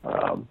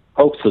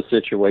hoax a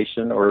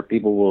situation, or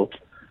people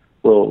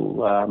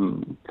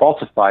will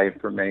falsify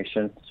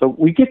information. So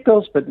we get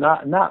those, but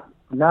not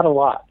a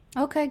lot.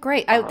 Okay,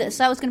 great. So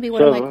that was going to be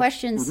one of my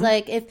questions. Mm-hmm.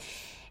 Like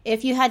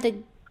if you had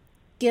to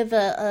give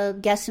a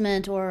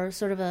guesstimate or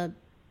sort of a,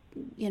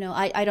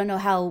 I don't know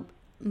how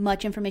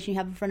much information you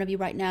have in front of you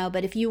right now,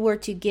 but if you were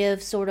to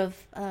give sort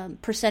of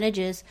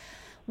percentages,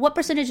 What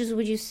percentages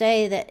would you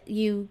say that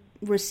you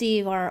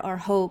receive are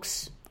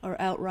hoax or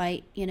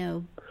outright,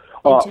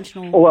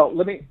 intentional? Well,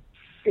 let me,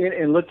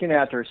 in looking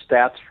at our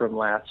stats from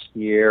last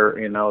year,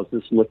 and I was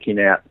just looking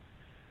at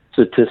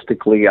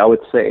statistically, I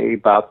would say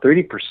about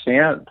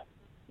 30%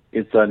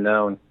 is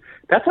unknown.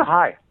 That's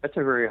a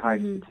very high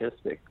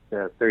statistic,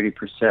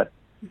 30%.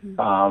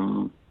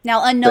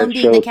 Now, unknown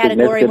being the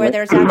category where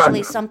there's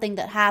actually something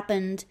that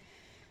happened.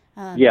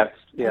 Yes,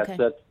 okay.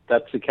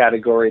 that's the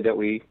category that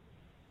we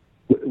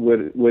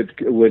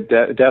would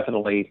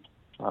definitely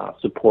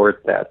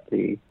support, that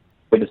the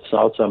witness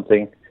saw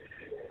something.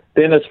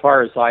 Then as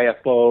far as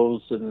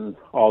IFOs and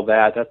all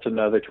that, that's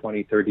another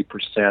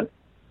 20-30%.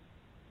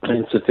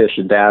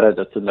 Insufficient data,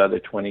 that's another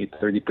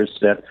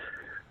 20-30%.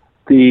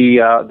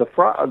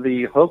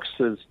 The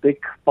hoaxes, they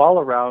fall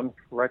around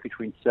right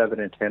between 7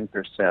 and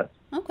 10%.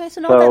 Okay,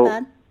 so not that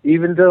bad.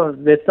 Even though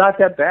it's not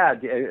that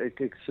bad,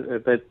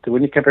 but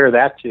when you compare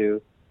that to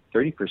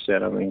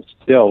 30%, I mean,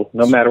 still,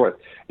 no matter what,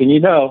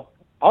 and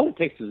all it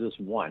takes is just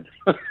one,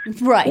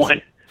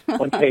 right?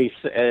 one case,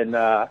 and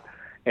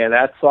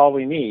that's all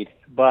we need.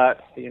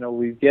 But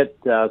we get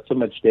so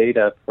much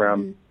data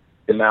from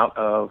the amount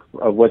of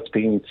what's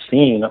being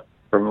seen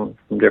from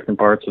different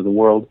parts of the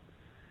world.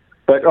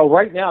 But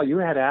right now, you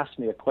had asked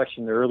me a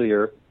question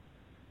earlier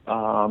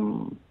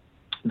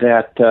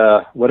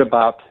that what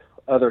about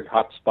other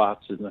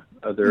hotspots in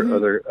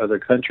other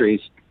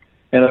countries?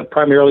 And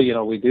primarily,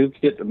 we do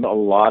get a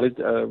lot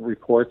of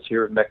reports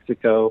here in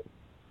Mexico,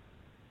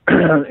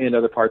 in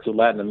other parts of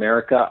Latin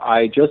America.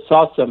 I just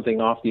saw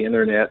something off the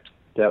internet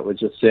that was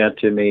just sent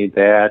to me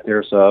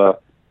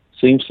that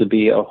seems to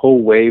be a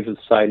whole wave of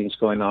sightings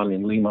going on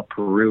in Lima,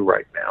 Peru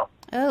right now.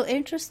 Oh,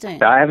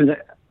 interesting. I haven't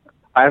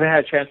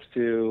had a chance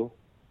to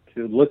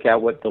look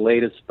at what the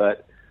latest,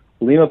 but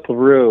Lima,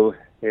 Peru,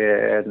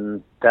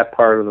 and that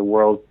part of the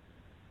world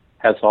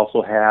has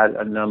also had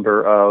a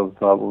number of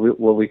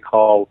what we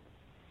call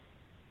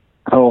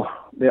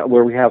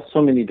where we have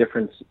so many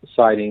different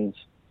sightings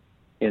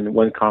in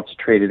one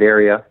concentrated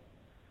area.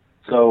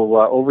 So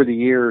over the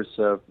years,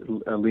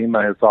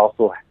 Lima has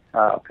also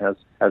has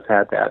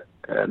had that,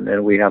 and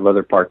then we have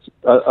other parts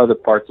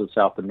of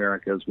South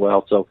America as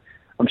well. So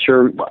I'm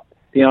sure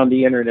beyond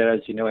the internet,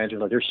 as you know,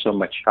 Angela, there's so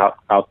much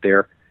out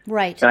there.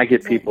 Right. And I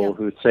get people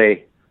who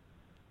say,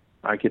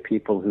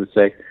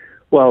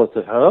 well, is it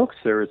a hoax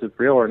or is it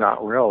real or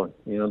not real?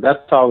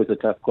 That's always a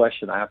tough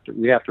question.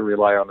 We have to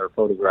rely on our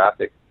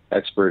photographic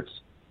experts.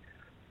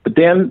 But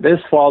then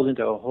this falls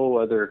into a whole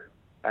other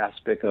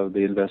aspect of the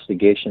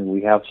investigation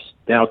we have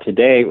now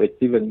today.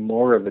 It's even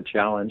more of a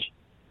challenge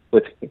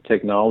with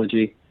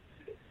technology,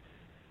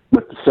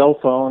 with the cell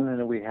phone,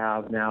 and we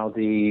have now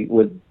the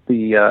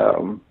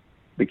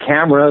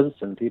cameras,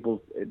 and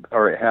people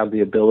have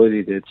the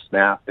ability to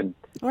snap and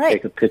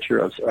take a picture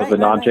of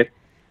an object.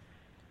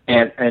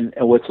 Right. And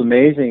what's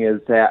amazing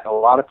is that a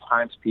lot of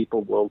times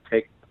people will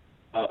take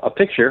a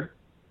picture,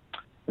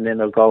 and then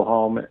they'll go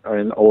home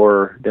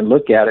or then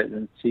look at it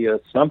and see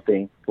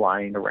something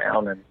flying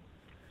around and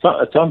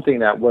something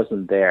that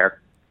wasn't there.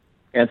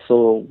 And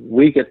so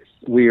we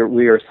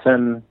are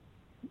send,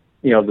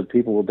 the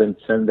people will then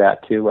send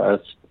that to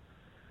us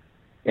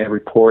and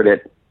report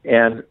it.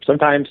 And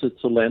sometimes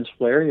it's a lens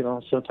flare,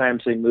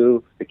 sometimes they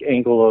move the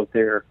angle of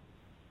their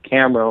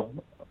camera,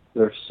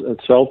 their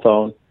cell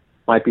phone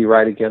might be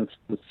right against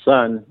the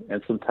sun,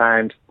 and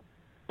sometimes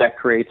that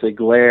creates a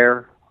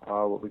glare,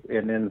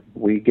 and then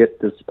we get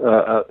this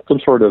some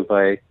sort of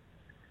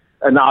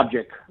an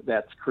object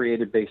that's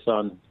created based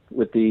on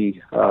with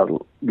the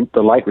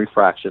light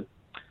refraction.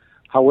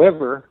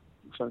 However,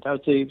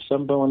 sometimes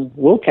someone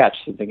will catch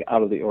something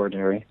out of the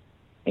ordinary,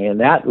 and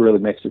that really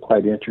makes it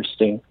quite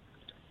interesting.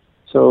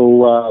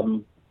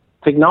 So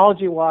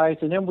technology-wise,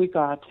 and then we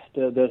got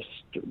the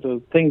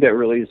thing that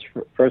really is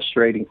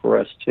frustrating for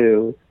us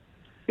too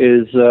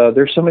is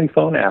there's so many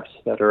phone apps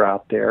that are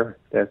out there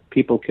that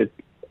people could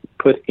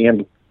put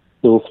in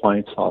little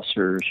flying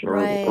saucers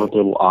or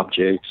little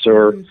objects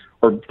or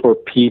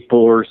people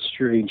or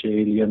strange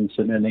aliens,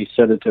 and then they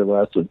send it to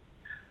us, and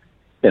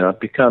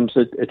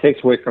it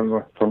takes away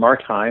from our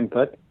time,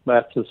 but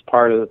that's just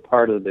part of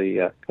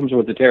the comes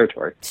with the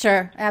territory.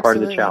 Sure, absolutely. Part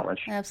of the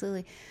challenge.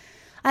 Absolutely.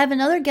 I have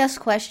another guest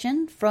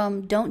question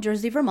from Don't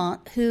Jersey,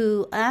 Vermont,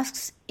 who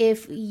asks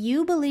if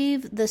you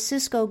believe the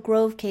Cisco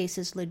Grove case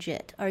is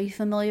legit. Are you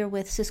familiar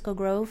with Cisco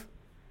Grove?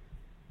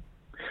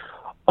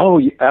 Oh,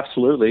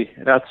 absolutely.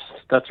 That's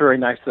very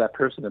nice of that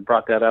person that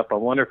brought that up. I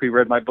wonder if he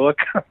read my book.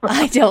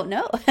 I don't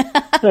know.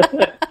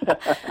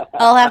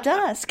 I'll have to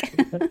ask.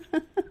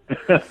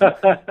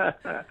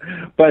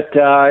 But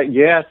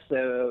yes,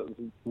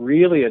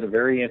 really a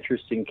very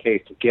interesting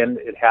case. Again,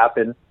 it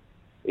happened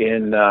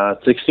in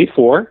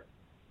 1964.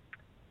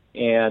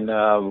 And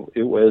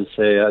it was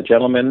a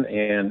gentleman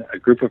and a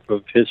group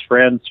of his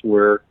friends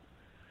were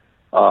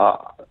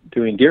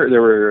doing deer.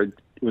 It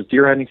was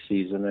deer hunting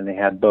season, and they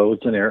had bows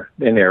and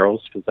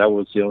arrows because that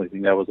was the only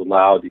thing that was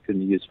allowed. You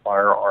couldn't use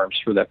firearms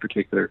for that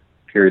particular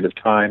period of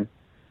time.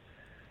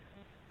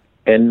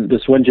 And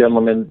this one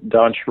gentleman,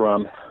 Don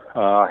Schrum,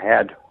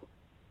 had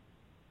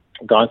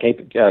gone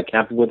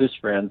camping with his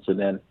friends, and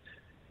then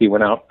he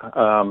went out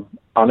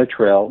on a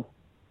trail,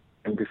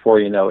 and before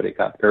you know it, it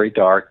got very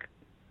dark.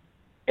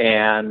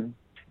 And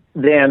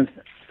then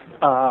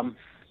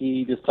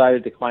he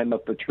decided to climb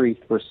up a tree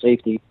for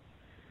safety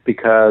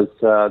because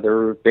there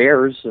were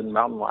bears and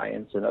mountain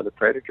lions and other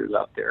predators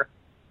out there.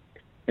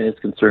 And his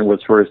concern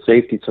was for his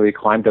safety, so he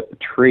climbed up a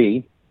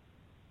tree,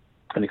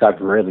 and it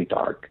got really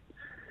dark.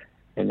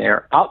 And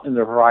there, out in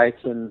the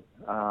horizon,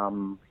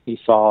 he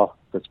saw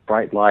this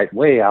bright light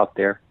way out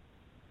there,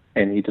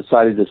 and he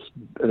decided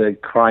to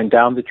climb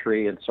down the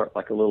tree and start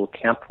like a little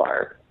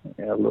campfire,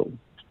 as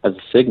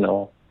a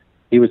signal.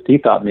 He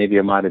thought maybe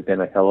it might have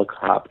been a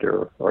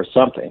helicopter or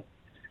something.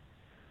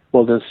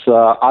 Well, this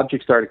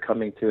object started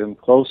coming to him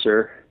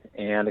closer,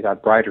 and it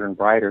got brighter and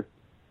brighter.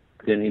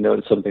 Then he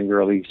noticed something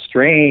really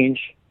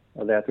strange,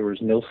 that there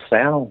was no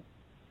sound,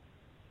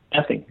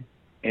 nothing.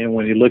 And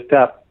when he looked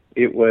up,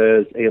 it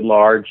was a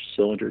large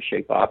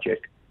cylinder-shaped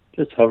object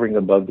just hovering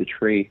above the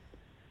tree.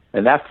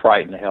 And that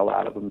frightened the hell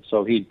out of him,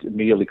 so he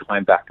immediately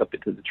climbed back up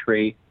into the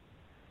tree.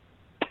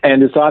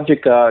 And this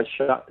object, all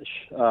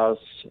of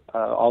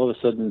a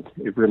sudden,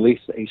 it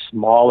released a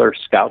smaller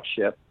scout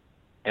ship,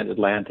 and it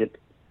landed.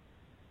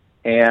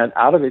 And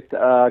out of it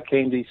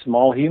came these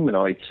small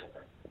humanoids.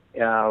 They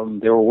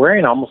were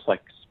wearing almost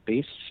like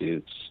space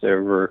suits.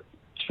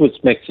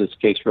 Which makes this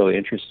case really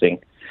interesting.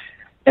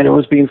 And it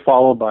was being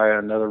followed by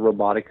another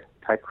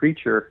robotic-type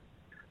creature,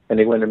 and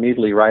they went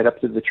immediately right up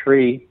to the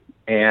tree.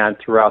 And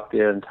throughout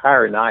the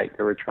entire night,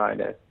 they were trying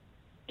to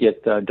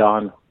get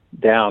Don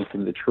down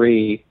from the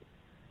tree.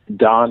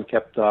 Don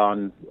kept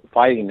on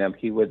fighting them.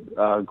 He would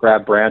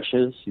grab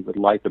branches. He would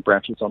light the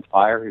branches on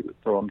fire. He would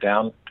throw them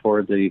down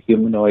toward the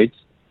humanoids.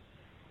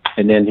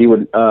 And then he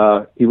would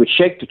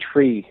shake the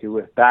tree. He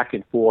would back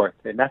and forth,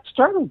 and that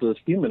startled those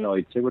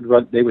humanoids. They would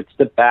run. They would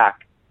step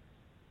back.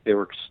 They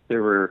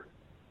were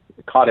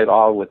caught it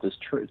all with this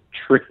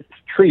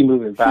tree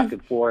moving back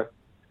and forth.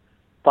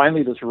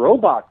 Finally, this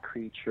robot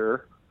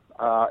creature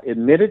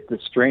emitted the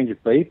strange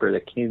vapor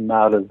that came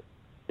out of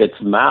its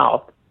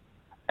mouth,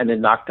 and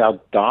then knocked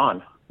out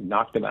Don.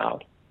 Knocked him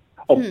out.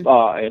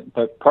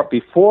 But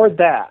before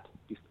they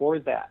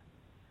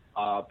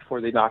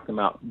knocked him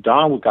out,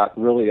 Don got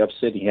really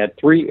upset. He had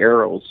 3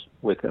 arrows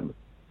with him,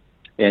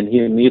 and he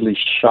immediately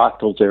shot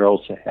those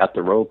arrows at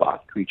the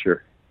robot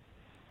creature.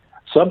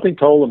 Something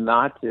told him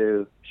not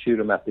to shoot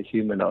them at the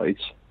humanoids.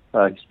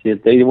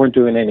 They weren't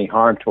doing any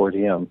harm toward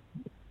him.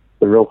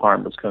 The real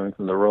harm was coming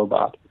from the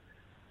robot.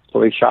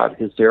 So he shot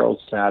his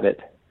arrows at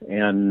it,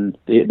 and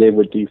they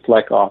would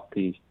deflect off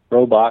the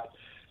robot.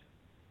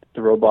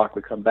 The robot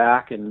would come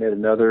back and emit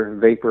another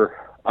vapor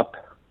up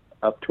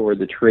toward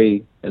the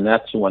tree, and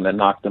that's the one that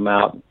knocked him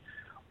out.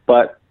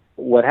 But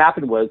what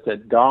happened was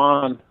that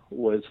Don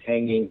was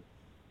hanging.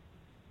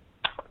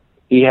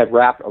 He had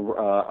wrapped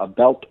a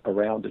belt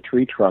around the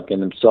tree trunk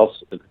and himself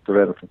to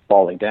prevent him from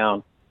falling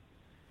down,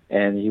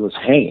 and he was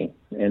hanging.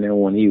 And then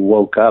when he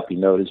woke up, he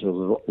noticed it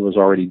was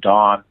already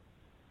dawn,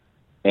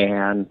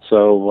 and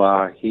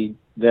so he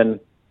then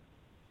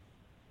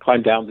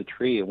climbed down the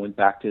tree and went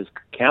back to his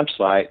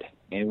campsite,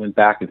 and went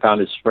back and found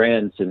his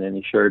friends, and then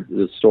he shared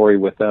the story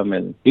with them.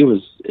 And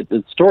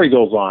the story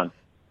goes on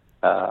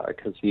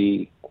because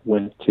he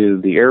went to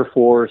the Air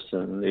Force,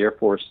 and the Air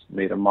Force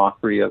made a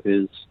mockery of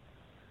his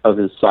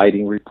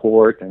sighting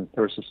report, and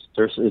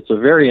it's a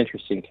very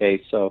interesting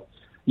case. So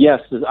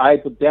yes, I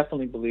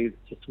definitely believe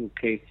this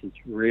case is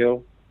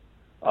real.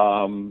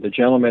 The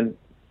gentleman,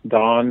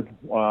 Don,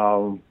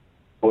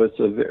 was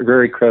a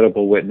very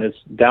credible witness,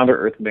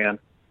 down-to-earth man.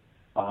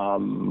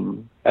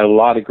 Had a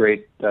lot of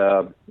great,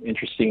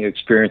 interesting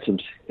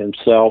experiences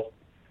himself.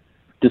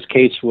 This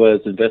case was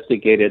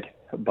investigated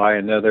by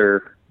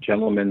another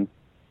gentleman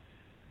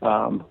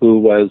who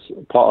was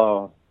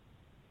Paul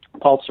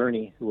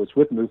Cerny, who was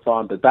with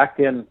MUFON. But back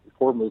then,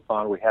 before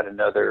MUFON, we had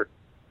another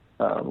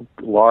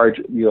large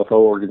UFO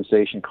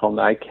organization called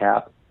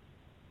NICAP,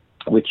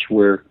 which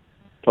were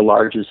the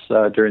largest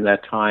during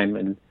that time.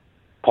 And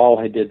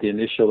Paul had did the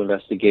initial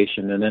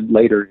investigation, and then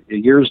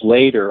years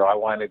later, I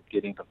wound up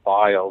getting the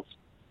files,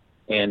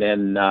 and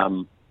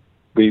then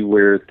we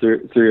were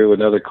through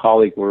another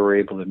colleague, we were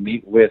able to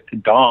meet with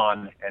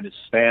Don and his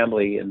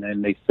family, and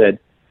then they said,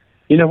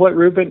 "You know what,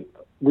 Ruben?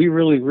 We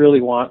really,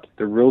 really want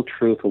the real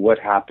truth of what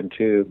happened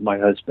to my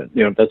husband."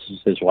 This is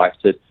his wife.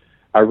 Said,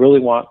 "I really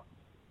want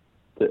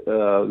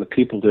the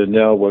people to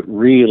know what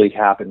really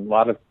happened." A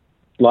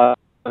lot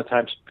of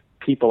times,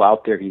 people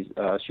out there,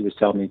 she was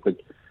telling me,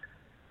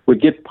 would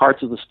get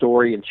parts of the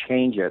story and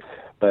change it,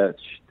 but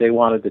they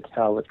wanted to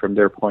tell it from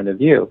their point of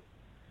view.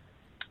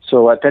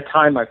 So at that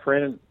time, my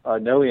friend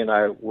Noe and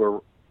I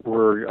were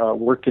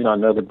working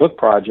on other book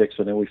projects,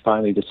 and then we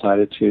finally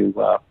decided to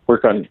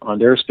work on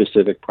their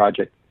specific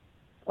project,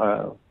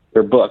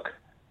 their book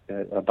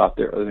about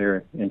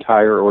their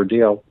entire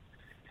ordeal.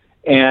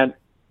 And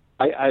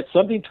I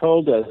something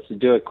told us to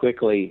do it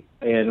quickly,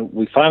 and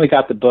we finally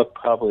got the book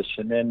published.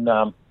 And then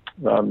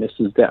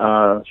Mrs.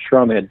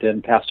 Shrum had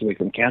then passed away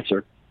from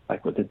cancer,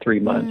 like within 3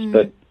 months.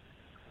 But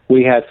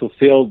we had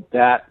fulfilled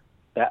that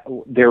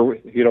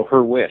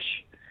her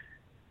wish.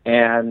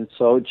 And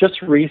so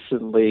just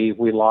recently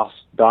we lost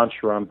Don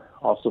Shrum,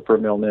 also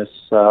from illness,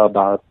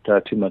 about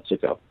 2 months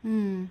ago.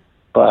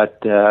 But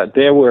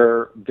they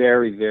were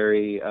very,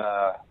 very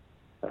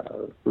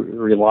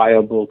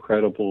reliable,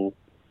 credible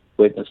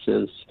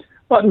witnesses.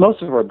 But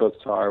most of our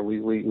books are.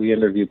 We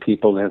interview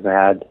people that have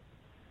had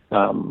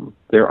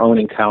their own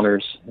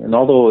encounters. And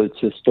although it's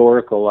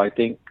historical, I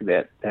think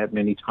that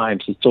many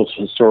times it's also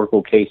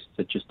historical cases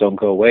that just don't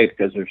go away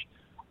because there's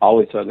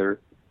always other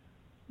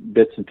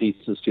bits and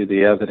pieces to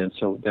the evidence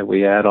that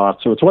we add on.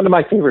 So it's one of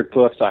my favorite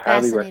books. I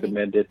highly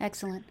recommend it.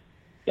 Excellent.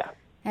 Yeah.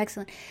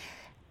 Excellent.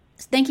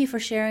 Thank you for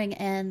sharing.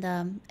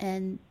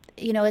 And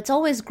it's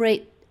always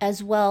great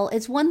as well.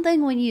 It's one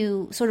thing when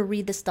you sort of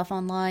read this stuff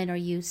online or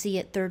you see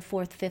it third,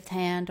 fourth, fifth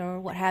hand or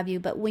what have you,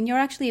 but when you're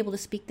actually able to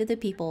speak to the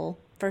people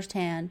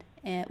firsthand,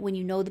 and when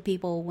you know the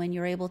people, when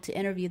you're able to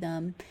interview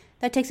them,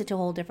 that takes it to a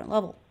whole different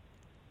level.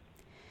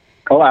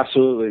 Oh,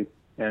 absolutely,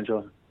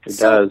 Angela. It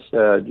does.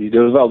 You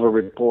develop a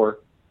rapport.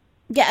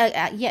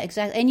 Yeah,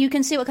 exactly. And you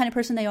can see what kind of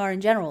person they are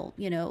in general,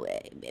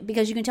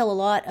 because you can tell a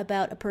lot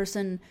about a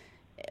person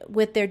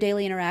with their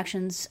daily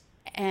interactions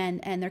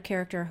and their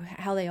character,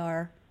 how they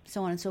are,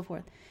 so on and so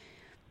forth.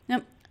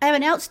 Now, I have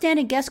an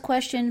outstanding guest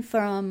question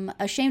from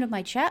Ashamed of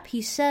My Chap.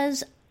 He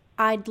says,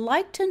 I'd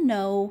like to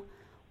know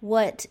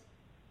what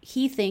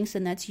he thinks,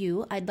 and that's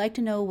you, I'd like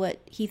to know what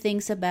he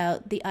thinks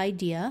about the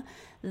idea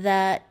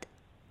that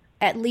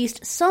at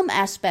least some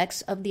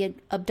aspects of the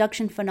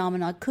abduction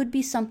phenomena could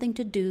be something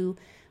to do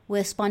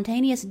with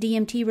spontaneous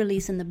DMT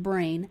release in the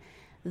brain,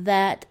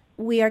 that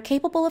we are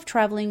capable of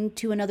traveling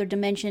to another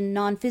dimension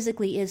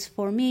non-physically is,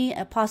 for me,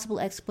 a possible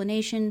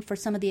explanation for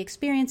some of the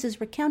experiences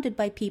recounted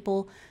by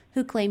people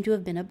who claim to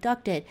have been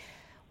abducted.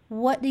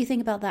 What do you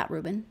think about that,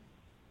 Ruben?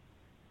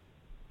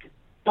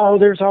 Oh,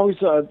 there's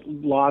always a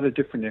lot of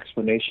different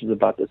explanations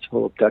about this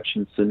whole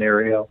abduction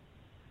scenario,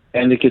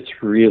 and it gets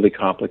really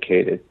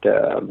complicated.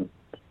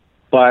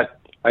 But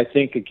I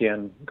think,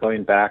 again,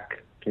 going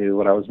back to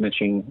what I was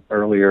mentioning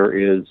earlier,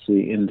 is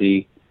in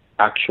the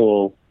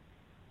actual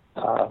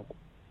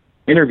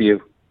interview,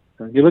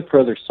 you look for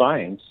other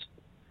signs.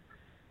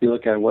 You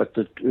look at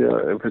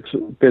if it's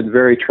been a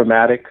very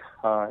traumatic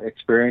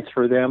experience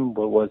for them.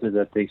 What was it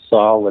that they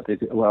saw?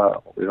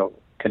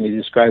 Can you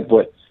describe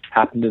what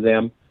happened to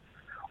them?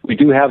 We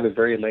do have a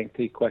very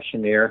lengthy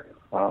questionnaire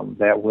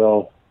that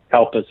will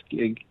help us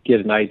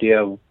get an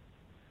idea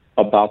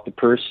about the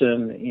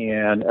person,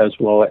 and as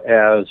well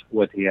as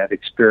what he had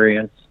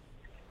experienced.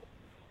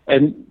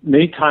 And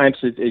many times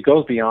it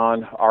goes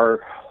beyond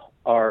our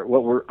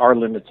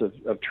limits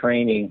of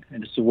training,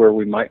 and this is where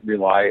we might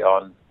rely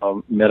on a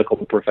medical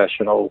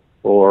professional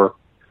or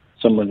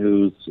someone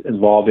who's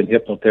involved in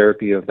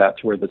hypnotherapy if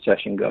that's where the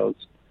session goes.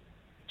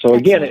 So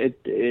again,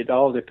 it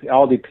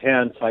all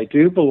depends. I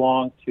do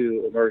belong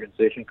to an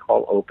organization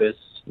called Opus.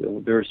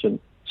 There's a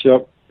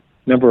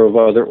number of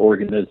other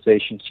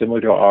organizations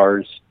similar to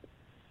ours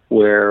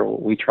where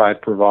we try to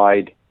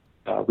provide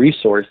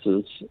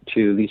resources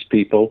to these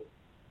people.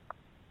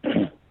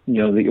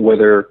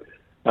 Whether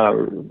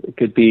it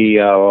could be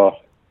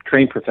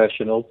trained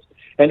professionals.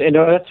 And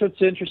that's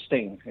what's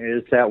interesting,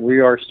 is that we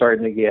are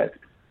starting to get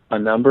a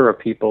number of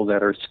people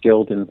that are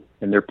skilled in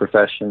their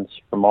professions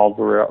from all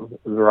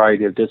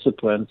variety of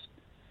disciplines,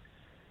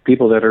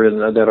 people that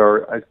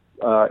are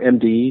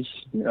MDs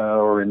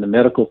or in the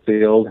medical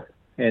field,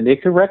 and they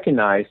can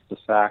recognize the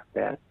fact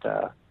that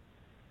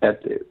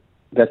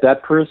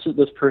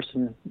this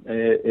person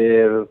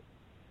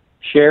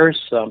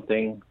shares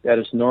something that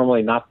is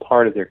normally not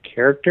part of their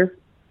character.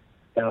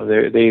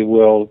 They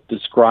will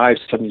describe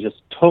something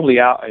just totally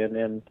out,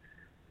 and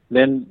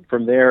then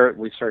from there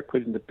we start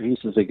putting the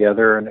pieces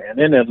together, and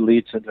then it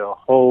leads into a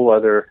whole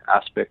other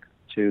aspect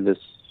to this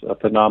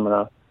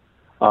phenomena.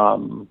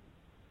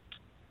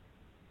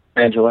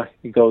 Angela,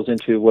 it goes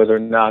into whether or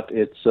not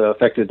it's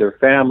affected their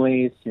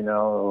families,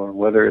 or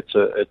whether it's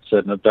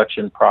an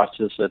abduction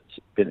process that's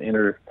been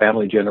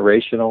inter-family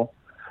generational.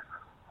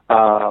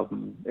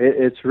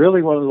 It's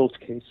really one of those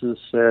cases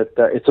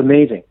that it's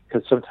amazing,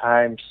 because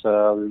sometimes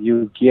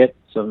you get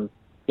some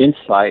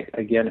insight.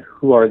 Again,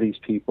 who are these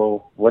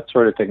people? What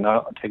sort of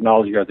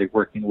technology are they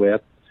working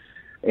with?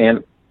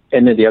 And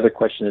then the other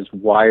question is,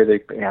 why are they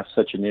have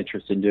such an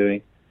interest in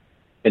doing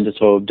this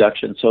whole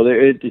abduction? So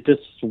it's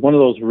just one of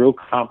those real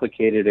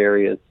complicated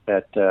areas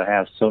that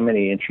have so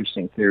many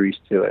interesting theories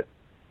to it.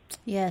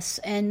 Yes,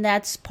 and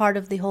that's part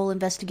of the whole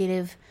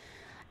investigative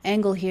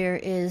angle here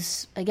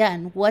is,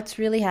 again, what's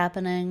really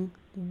happening,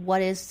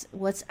 what's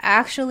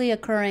actually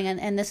occurring,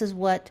 and this is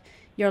what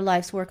your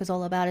life's work is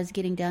all about, is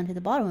getting down to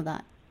the bottom of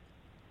that.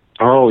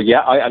 Oh,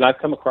 yeah, and I've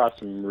come across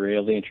some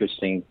really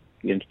interesting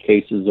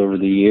cases over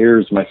the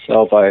years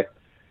myself.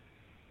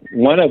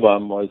 One of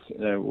them was,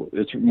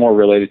 it's more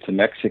related to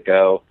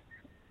Mexico,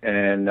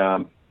 and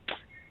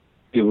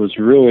it was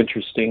real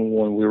interesting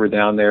when we were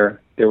down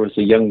there. There was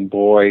a young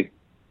boy,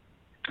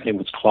 it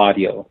was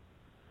Claudio,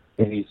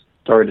 and he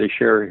started to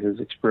share his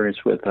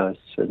experience with us,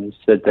 and he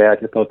said that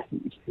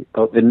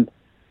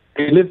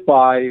he lived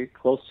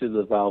close to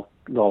the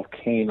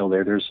volcano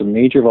there. There's a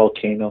major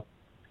volcano,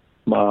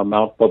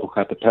 Mount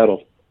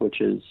Popocatépetl,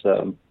 which is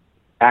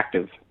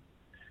active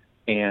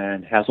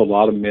and has a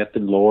lot of myth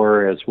and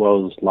lore, as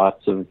well as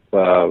lots of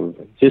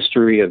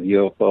history of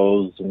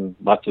UFOs and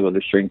lots of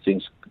other strange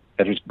things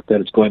that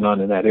is going on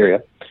in that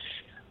area.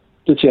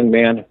 This young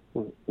man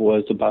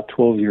was about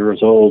 12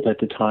 years old at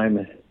the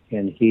time,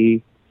 and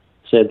he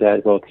said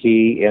that both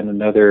he and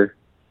another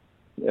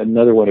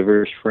one of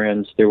his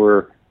friends, they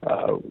were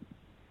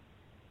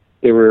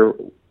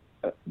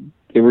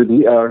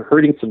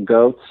herding some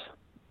goats,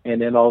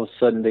 and then all of a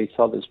sudden they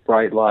saw this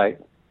bright light.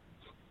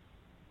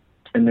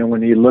 And then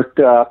when he looked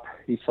up,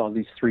 he saw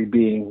these three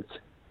beings.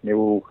 They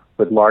were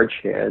with large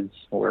heads,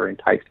 wearing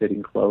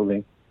tight-fitting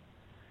clothing.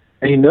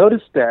 And he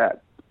noticed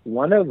that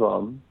one of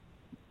them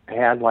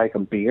had like a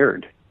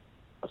beard,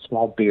 a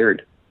small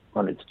beard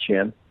on its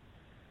chin.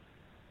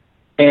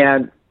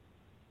 And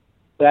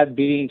that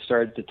being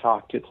started to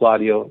talk to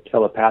Claudio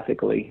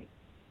telepathically.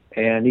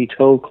 And he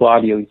told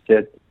Claudio, he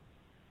said,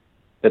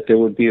 that there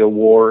would be a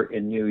war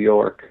in New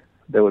York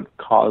that would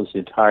cause the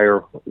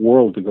entire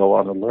world to go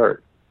on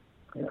alert.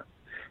 Yeah.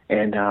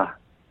 And I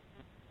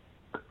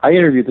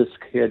interviewed this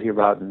kid here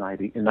about in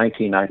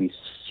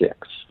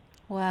 1996.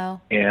 Wow.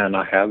 And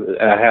I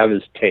have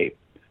his tape.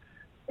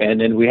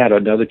 And then we had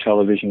another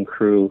television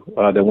crew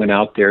that went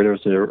out there. There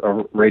was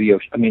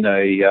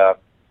a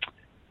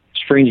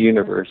Strange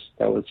Universe.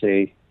 That was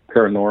a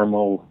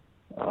paranormal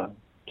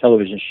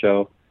television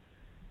show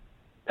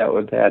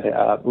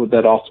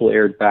that also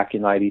aired back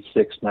in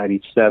 96,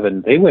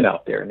 97. They went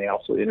out there and they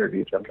also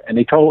interviewed him. And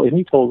he told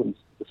them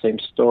the same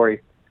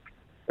story,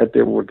 that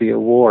there would be a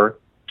war.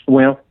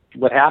 Well,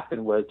 what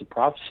happened was the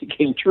prophecy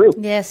came true.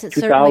 Yes, it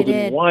certainly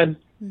did. 2001,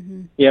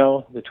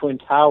 the Twin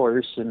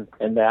Towers and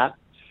that.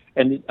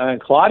 And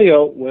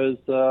Claudio was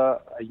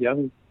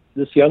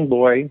this young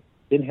boy,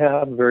 didn't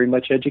have very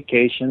much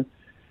education.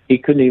 He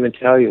couldn't even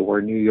tell you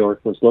where New York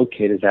was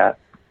located at.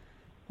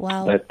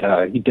 Wow.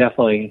 But he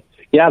definitely,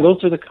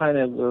 those are the kind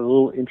of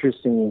little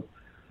interesting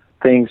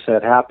things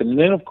that happen. And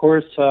then, of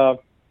course,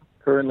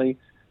 currently,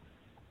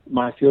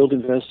 my field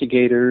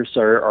investigators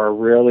are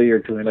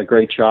doing a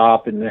great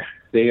job, and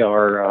they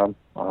are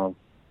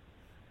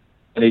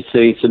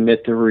they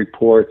submit their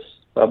reports.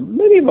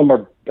 Many of them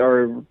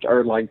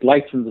are like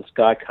lights in the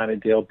sky kind of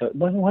deal, but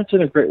once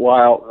in a great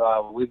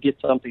while we get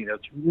something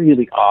that's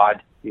really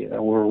odd,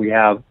 where we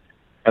have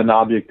an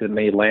object that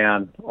may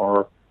land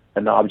or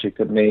an object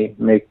that may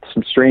make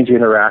some strange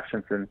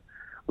interactions and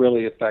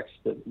really affects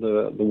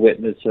the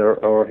witness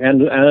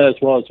and as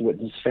well as the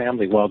witness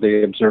family while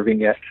they're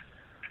observing it.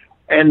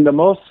 And the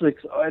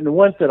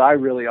ones that I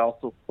really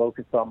also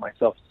focus on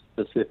myself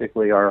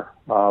specifically are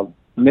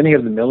many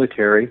of the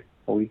military.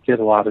 We get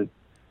a lot of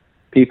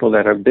people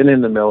that have been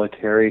in the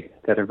military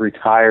that have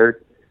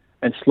retired,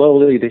 and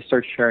slowly they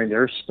start sharing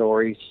their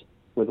stories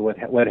with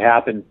what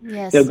happened.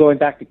 Yes. Going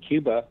back to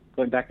Cuba,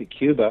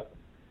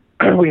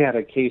 we had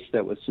a case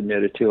that was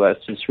submitted to us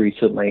just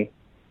recently.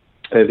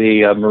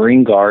 The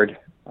Marine Guard,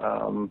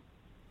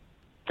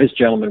 this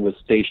gentleman was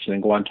stationed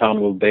in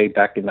Guantanamo Bay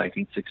back in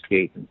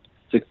 1968 and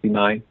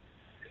 69,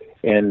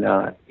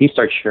 and he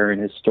started sharing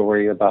his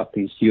story about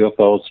these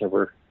UFOs that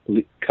were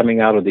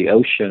coming out of the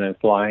ocean and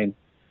flying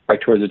right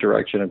towards the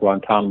direction of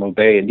Guantanamo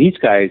Bay. And these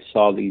guys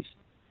saw these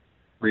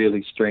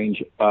really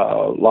strange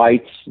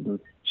lights and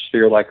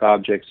sphere-like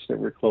objects that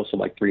were close to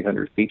like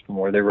 300 feet from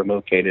where they were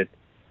located.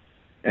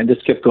 And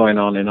this kept going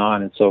on.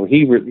 And so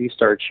he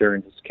started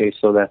sharing his case.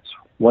 So that's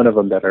one of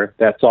them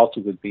that's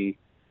also would be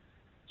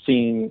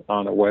seen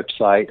on a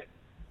website.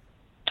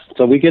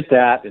 So we get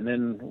that. And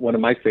then one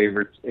of my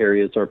favorite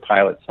areas are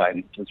pilot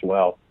sightings as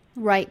well.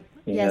 Right.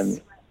 And yes.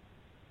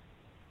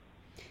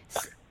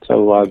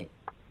 So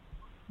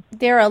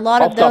there are a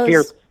lot of those.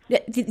 Here.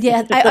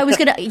 Yeah, I was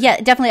going to,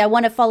 definitely. I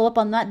want to follow up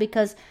on that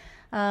because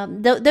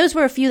those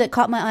were a few that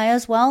caught my eye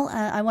as well.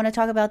 I want to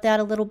talk about that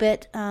a little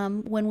bit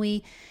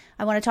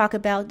I want to talk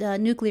about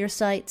nuclear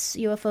sites,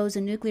 UFOs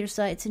and nuclear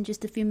sites in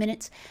just a few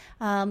minutes.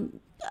 I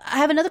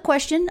have another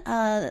question.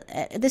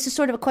 This is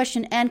sort of a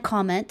question and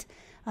comment.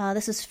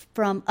 This is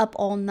from Up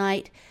All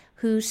Night,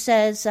 who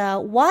says,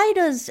 why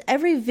does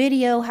every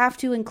video have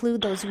to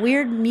include those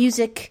weird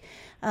music,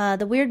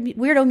 the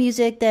weirdo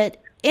music that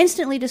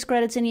instantly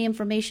discredits any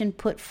information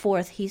put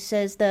forth? He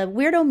says, the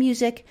weirdo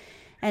music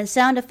and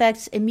sound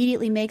effects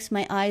immediately makes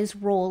my eyes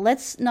roll.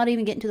 Let's not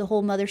even get into the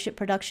whole Mothership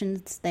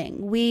Productions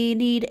thing. We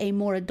need a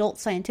more adult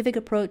scientific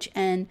approach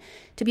and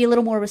to be a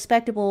little more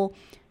respectable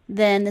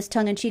than this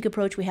tongue-in-cheek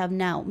approach we have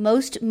now.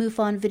 Most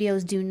MUFON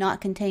videos do not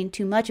contain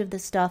too much of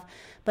this stuff,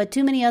 but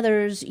too many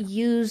others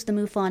use the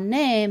MUFON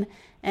name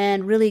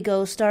and really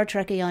go Star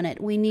Trek-y on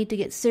it. We need to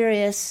get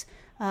serious.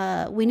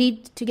 We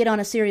need to get on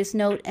a serious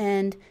note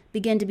and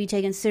begin to be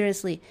taken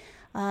seriously.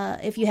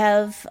 If you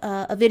have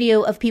a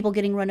video of people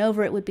getting run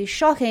over, it would be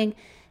shocking.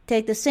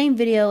 Take the same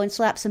video and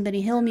slap some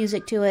Benny Hill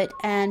music to it,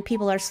 and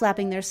people are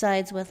slapping their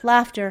sides with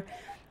laughter.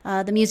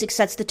 The music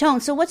sets the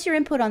tone. So what's your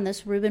input on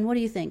this, Ruben? What do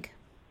you think?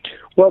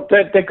 Well,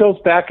 that goes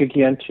back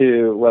again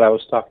to what I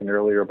was talking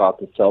earlier about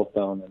the cell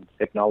phone and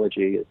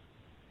technology.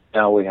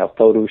 Now we have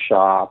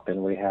Photoshop,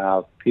 and we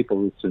have people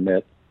who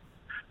submit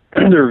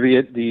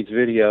these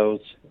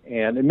videos,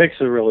 and it makes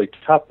it really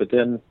tough. But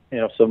then,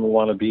 some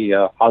want to be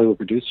a Hollywood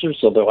producer,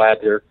 so they'll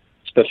add their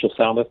special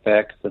sound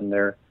effects and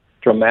their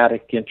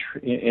dramatic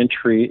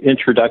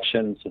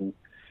introductions, and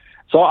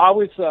so I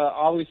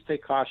always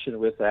take caution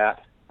with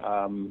that.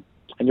 And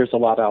there's a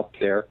lot out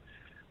there.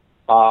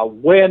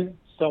 When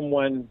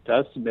someone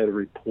does submit a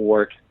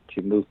report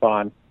to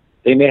MUFON,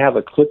 they may have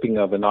a clipping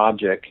of an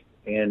object,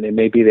 and it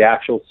may be the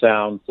actual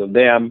sounds of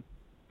them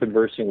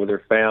conversing with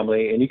their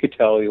family, and you could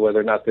tell whether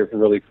or not they're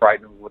really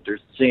frightened of what they're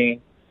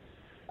seeing.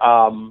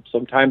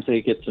 Sometimes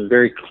they get some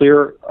very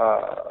clear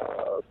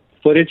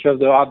footage of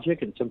the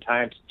object, and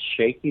sometimes it's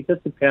shaky. It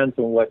just depends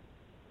on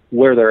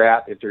where they're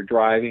at, if they're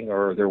driving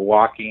or they're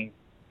walking.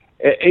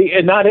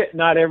 And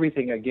not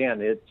everything,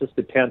 again, it just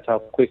depends how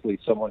quickly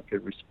someone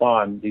could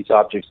respond. These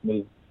objects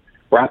move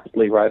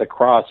rapidly right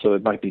across, so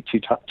it might be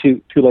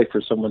too late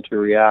for someone to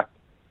react.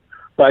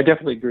 But I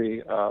definitely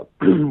agree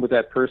with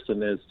that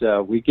person. Is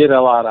we get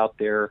a lot out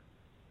there,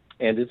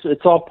 and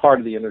it's all part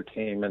of the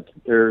entertainment.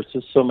 There's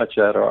just so much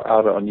out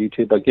on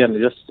YouTube.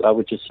 Again, I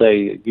would just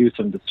say use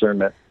some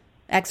discernment.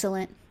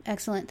 Excellent.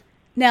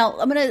 Now,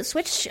 I'm going to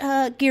switch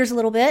gears a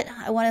little bit.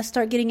 I want to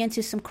start getting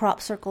into some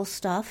crop circle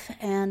stuff.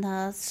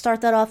 And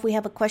start that off, we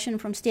have a question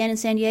from Stan in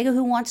San Diego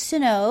who wants to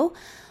know,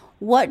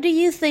 what do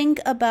you think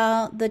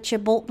about the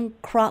Chilbolton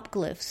crop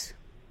glyphs?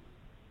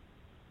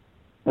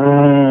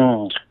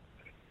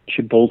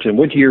 Chilbolton.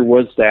 What year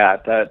was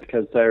that?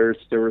 Because there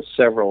were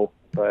several.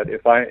 But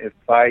if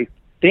I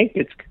think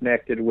it's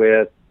connected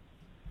with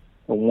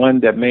one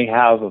that may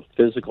have a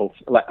physical,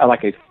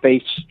 like a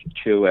face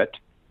to it,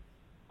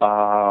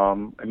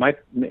 I'm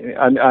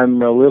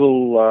a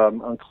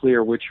little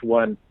unclear which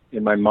one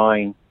in my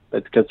mind,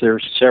 because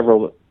there's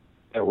several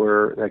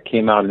that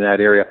came out in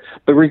that area.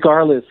 But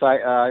regardless,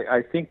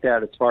 I think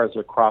that as far as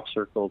the crop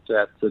circles,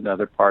 that's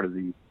another part of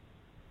the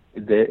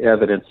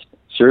evidence.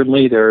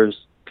 Certainly,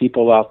 there's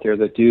people out there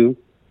that do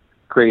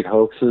create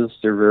hoaxes.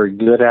 They're very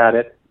good at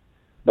it,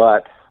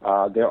 but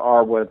there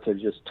are ones that are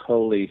just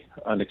totally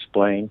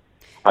unexplained.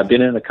 I've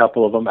been in a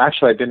couple of them.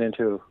 Actually, I've been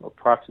into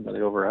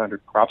approximately over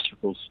 100 crop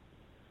circles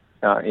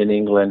in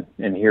England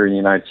and here in the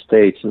United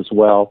States as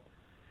well.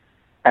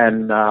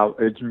 And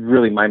it's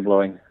really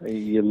mind-blowing.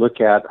 You look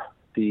at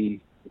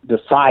the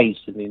size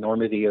and the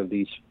enormity of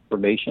these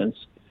formations.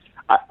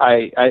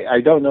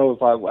 I don't know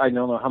I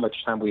don't know how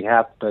much time we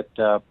have, but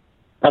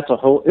that's a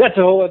whole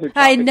other topic.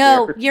 I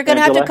know. There, you're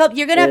gonna have to come.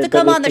 You're gonna have to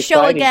come on the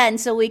show exciting. again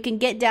so we can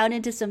get down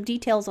into some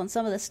details on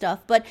some of the stuff.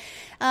 But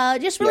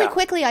just really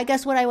quickly, I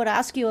guess what I would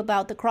ask you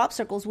about the crop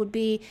circles would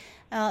be,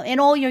 in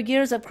all your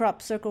years of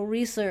crop circle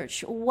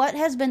research, what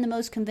has been the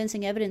most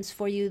convincing evidence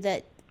for you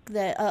that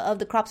of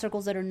the crop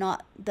circles that are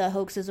not the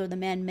hoaxes or the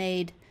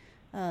man-made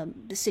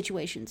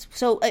situations?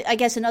 So I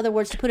guess, in other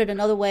words, to put it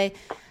another way,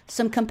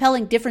 some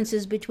compelling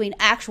differences between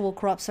actual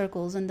crop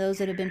circles and those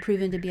that have been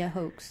proven to be a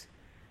hoax.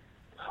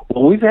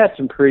 Well, we've had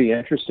some pretty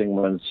interesting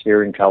ones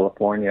here in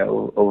California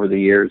over the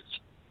years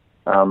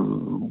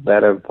that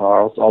have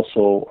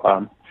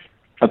also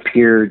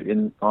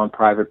appeared on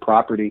private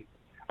property.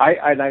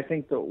 I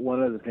think that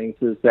one of the things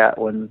is that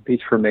when these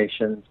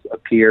formations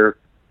appear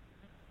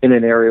in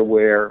an area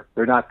where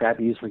they're not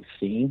that easily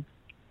seen,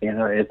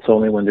 it's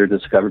only when they're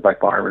discovered by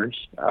farmers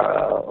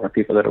or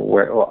people that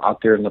are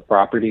out there in the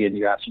property, and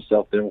you ask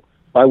yourself, then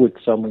why would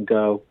someone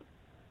go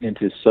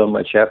into so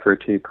much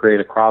effort to create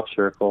a crop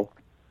circle,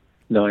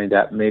 knowing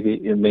that maybe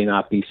it may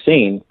not be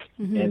seen,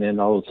 and then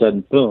all of a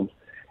sudden, boom.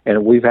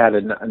 And we've had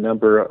a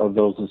number of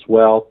those as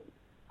well.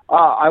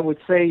 I would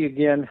say,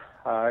 again,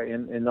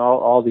 in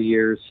all the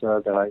years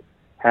that I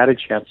had a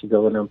chance to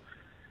go in them,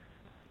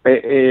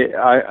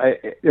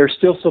 there's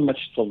still so much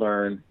to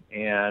learn,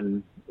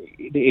 and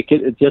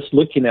just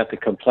looking at the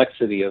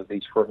complexity of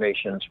these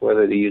formations,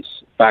 whether they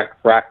use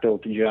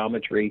fractal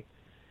geometry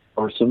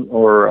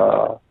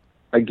or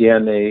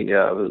again,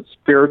 a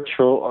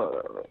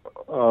spiritual.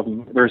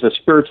 There's a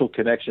spiritual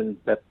connection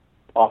that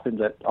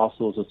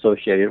also is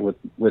associated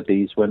with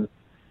these. When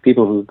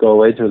people who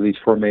go into these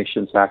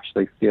formations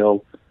actually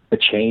feel a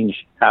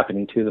change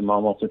happening to them,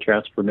 almost a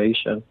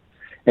transformation.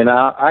 And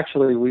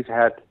actually, we've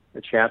had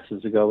the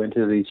chances to go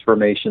into these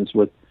formations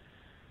with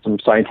some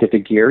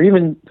scientific gear,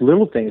 even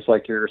little things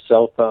like your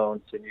cell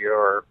phones and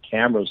your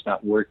cameras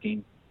not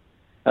working.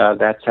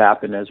 That's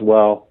happened as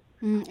well.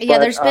 Yeah,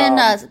 there's been,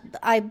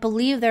 I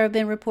believe there have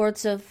been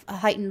reports of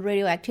heightened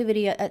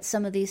radioactivity at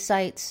some of these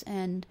sites,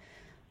 and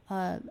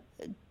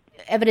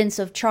evidence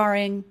of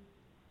charring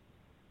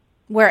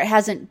where it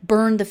hasn't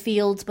burned the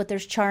fields, but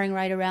there's charring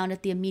right around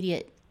at the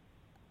immediate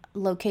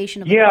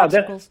location of the crop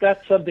circles.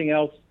 That's something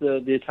else.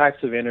 The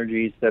types of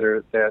energies that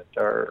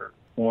are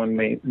one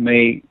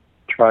may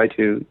try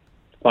to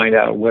find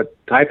out what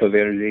type of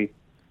energy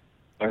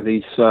are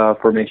these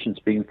formations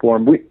being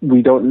formed.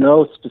 We don't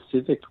know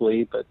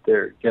specifically, but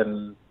they're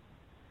getting.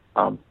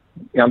 I'm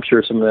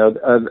sure some of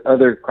the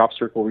other crop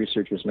circle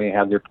researchers may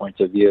have their points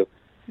of view.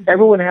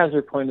 Everyone has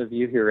their point of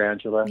view here,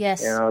 Angela.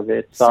 Yes,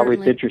 it's certainly.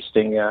 always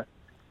interesting.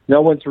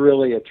 no one's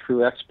really a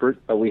true expert,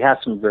 but we have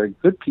some very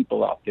good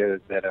people out there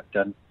that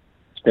have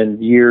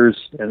spent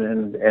years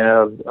and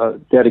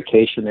have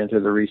dedication into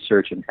the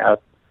research and have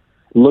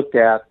looked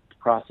at,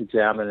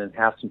 cross-examined, and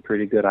have some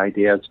pretty good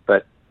ideas.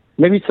 But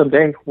maybe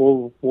someday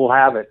we'll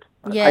have it.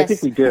 Yes. I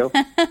think we do.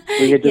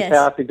 We just Yes.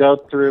 have to go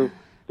through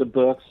the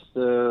books,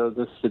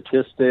 the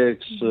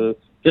statistics.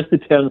 Just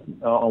depends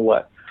on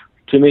what.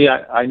 To me,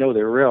 I know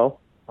they're real.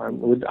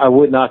 I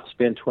would not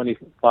spend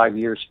 25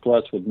 years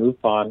plus with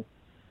MUFON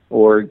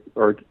or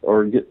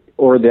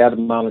that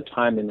amount of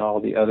time in all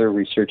the other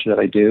research that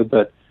I do.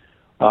 But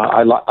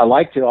I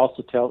like to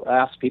also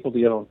ask people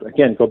to,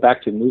 again, go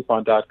back to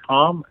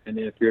MUFON.com, and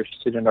if you're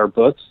interested in our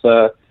books,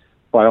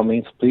 by all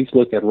means, please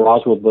look at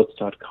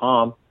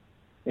RoswellBooks.com.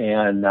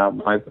 And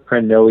my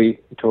friend Noe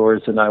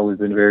Torres and I, we've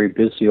been very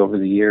busy over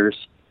the years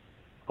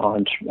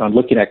on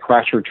looking at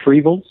crash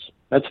retrievals.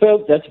 That's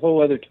a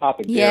whole other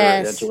topic.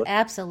 Yes, there,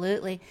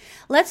 absolutely.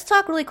 Let's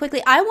talk really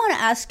quickly. I want to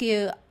ask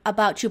you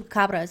about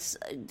chupacabras.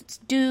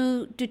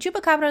 Do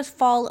chupacabras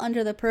fall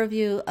under the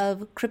purview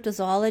of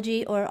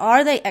cryptozoology, or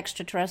are they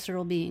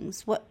extraterrestrial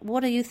beings?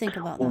 What do you think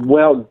about that?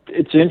 Well,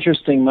 it's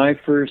interesting. My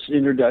first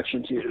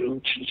introduction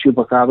to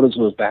chupacabras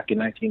was back in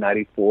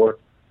 1994.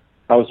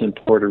 I was in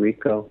Puerto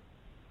Rico,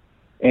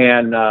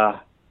 and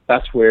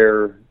that's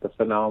where the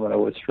phenomena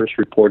was first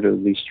reported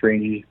of these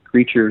strange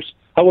creatures.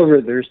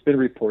 However, there's been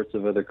reports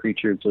of other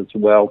creatures as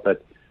well,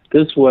 but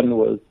this one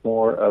was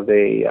more of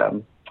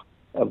a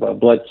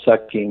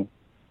blood-sucking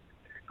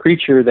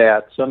creature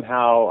that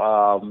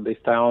somehow they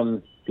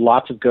found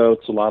lots of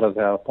goats, a lot of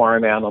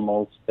farm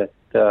animals that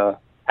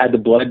had the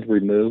blood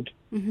removed.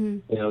 Mm-hmm.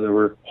 There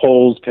were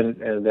holes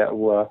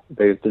that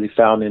they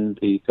found in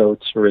the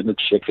goats or in the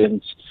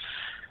chickens,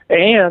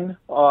 and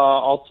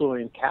also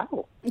in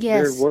cattle.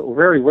 Yes. They're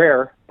very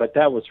rare, but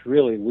that was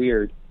really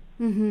weird.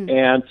 Mm-hmm.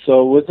 And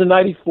so it was in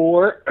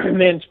 94, and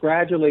then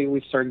gradually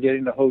we started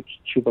getting the whole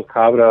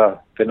chupacabra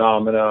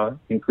phenomena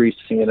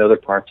increasing in other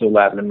parts of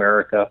Latin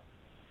America,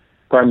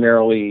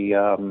 primarily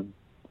in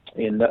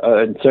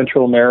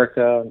Central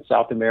America and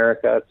South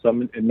America,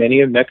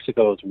 many in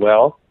Mexico as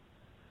well.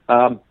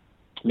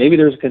 Maybe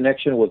there's a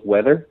connection with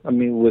weather,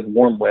 with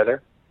warm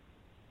weather,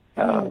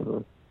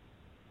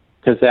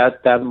 because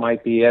that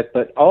might be it.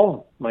 But,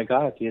 oh, my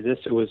God,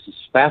 it was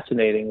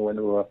fascinating when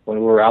we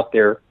were out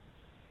there.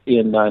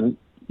 In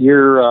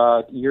year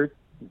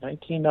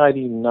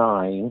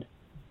 1999,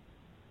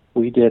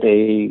 we did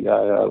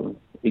a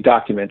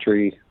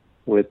documentary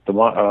with the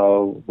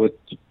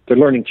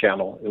Learning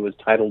Channel. It was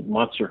titled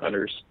Monster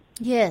Hunters.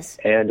 Yes.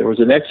 And there was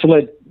an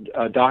excellent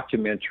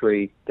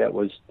documentary that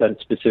was done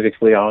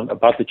specifically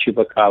about the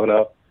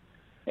chupacabra,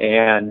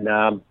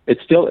 and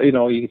it's still, you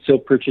can still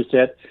purchase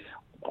it.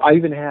 I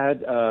even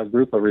had a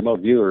group of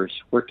remote viewers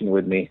working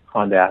with me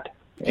on that.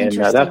 And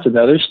that's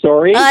another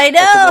story. I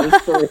know.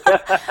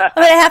 I'm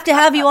going to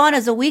have you on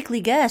as a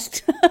weekly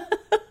guest.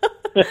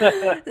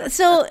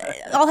 So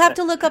I'll have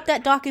to look up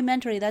that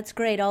documentary. That's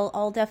great.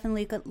 I'll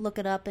definitely look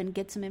it up and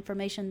get some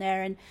information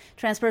there. And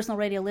Transpersonal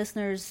Radio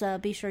listeners,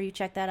 be sure you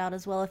check that out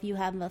as well if you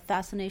have a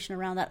fascination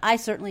around that. I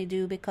certainly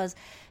do, because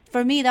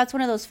for me, that's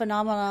one of those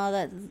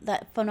phenomena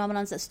that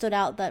phenomenons that stood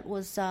out that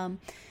was,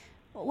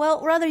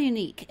 rather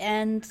unique.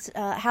 And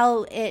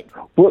how it...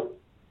 Well,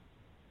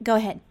 go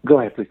ahead. Go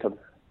ahead, please.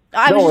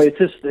 It's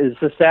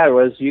just sad.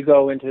 As you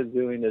go into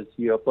doing this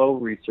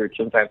UFO research,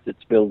 sometimes it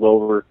spills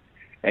over,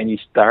 and you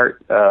start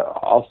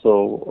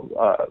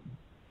also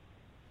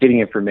getting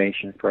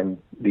information from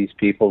these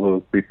people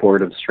who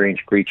report of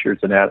strange creatures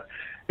and that,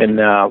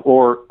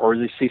 or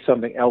you see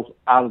something else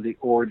out of the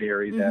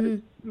ordinary that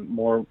is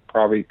more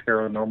probably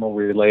paranormal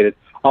related.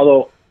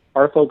 Although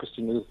our focus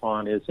to move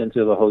on is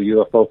into the whole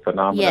UFO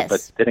phenomena, yes.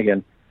 But then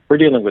again, we're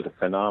dealing with a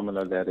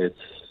phenomena that is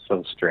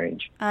so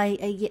strange.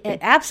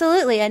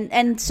 Absolutely.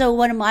 And so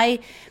one of my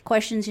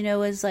questions,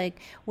 is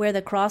like where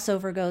the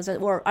crossover goes,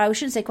 or I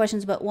shouldn't say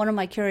questions, but one of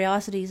my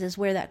curiosities is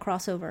where that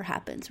crossover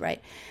happens, right?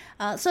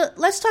 So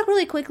let's talk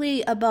really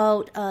quickly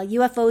about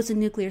UFOs and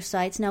nuclear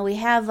sites. Now we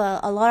have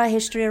a lot of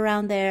history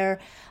around there.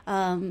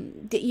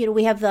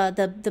 We have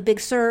the Big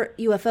Sur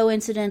UFO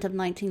incident of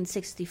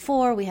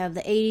 1964. We have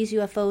the 80s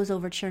UFOs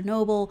over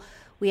Chernobyl.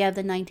 We have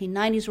the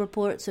 1990s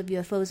reports of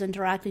UFOs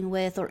interacting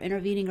with or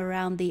intervening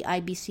around the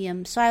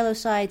IBCM silo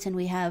sites, and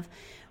we have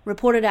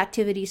reported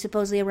activity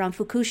supposedly around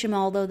Fukushima,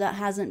 although that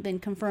hasn't been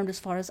confirmed as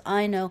far as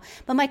I know.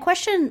 But my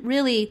question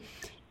really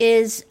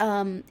is,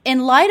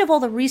 in light of all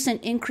the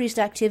recent increased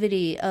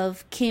activity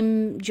of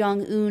Kim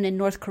Jong-un in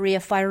North Korea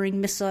firing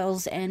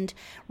missiles and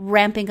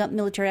ramping up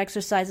military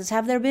exercises,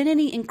 have there been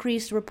any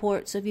increased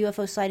reports of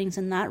UFO sightings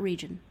in that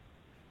region?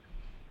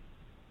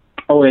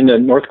 Oh, in the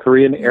North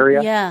Korean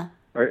area? Yeah.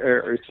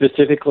 Or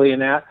specifically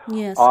in that?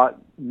 Yes.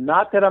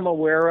 Not that I'm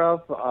aware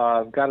of.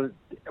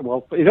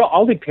 It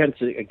all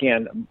depends.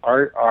 Again,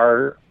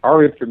 our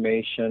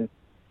information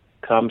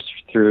comes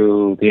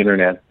through the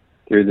internet,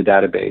 through the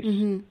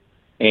database,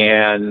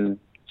 and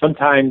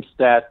sometimes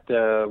that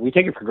we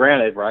take it for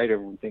granted, right?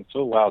 Everyone thinks,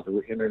 "Oh, wow,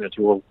 the internet's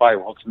worldwide."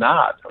 Well, it's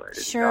not.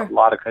 Sure. A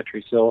lot of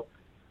countries still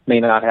may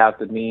not have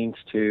the means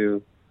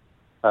to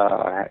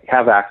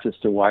have access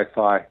to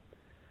Wi-Fi.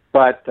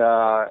 But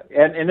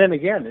and then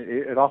again,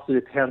 it also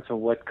depends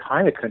on what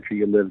kind of country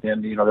you lived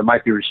in. There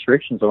might be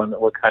restrictions on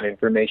what kind of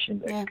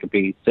information that could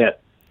be sent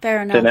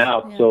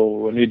out. Yeah. So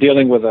when you're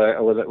dealing with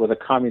a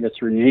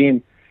communist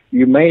regime,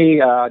 you may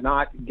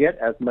not get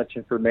as much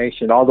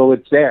information, although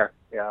it's there.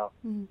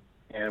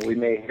 And we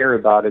may hear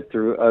about it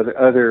through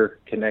other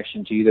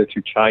connections, either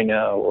through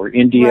China or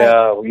India,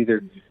 or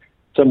either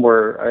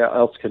somewhere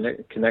else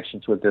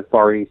connections with the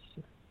Far East.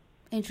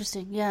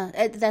 Interesting. Yeah,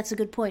 that's a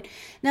good point.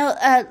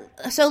 Now,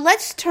 so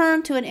let's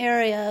turn to an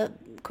area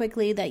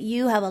quickly that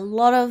you have a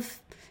lot of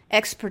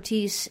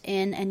expertise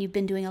in, and you've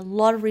been doing a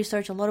lot of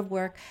research, a lot of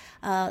work.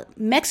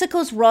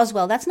 Mexico's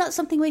Roswell. That's not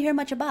something we hear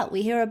much about.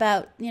 We hear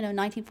about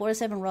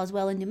 1947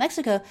 Roswell in New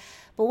Mexico,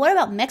 but what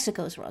about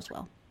Mexico's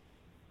Roswell?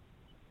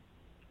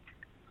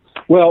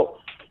 Well,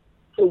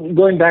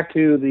 going back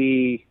to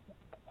the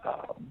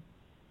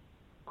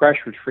crash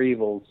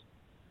retrievals,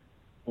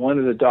 one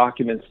of the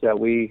documents that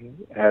we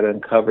had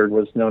uncovered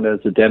was known as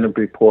the Denham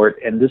Report,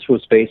 and this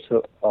was based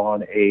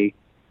on a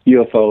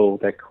UFO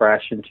that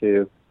crashed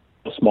into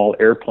a small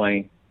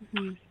airplane.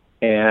 Mm-hmm.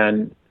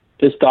 And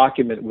this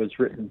document was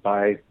written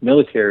by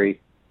military,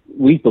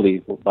 we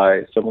believe,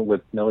 by someone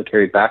with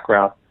military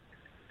background.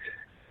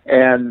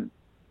 And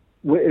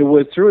it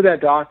was through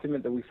that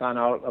document that we found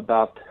out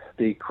about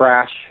the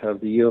crash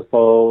of the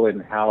UFO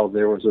and how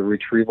there was a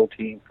retrieval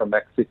team from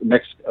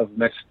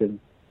Mexican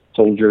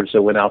soldiers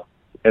that went out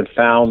and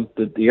found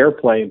the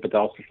airplane, but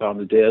also found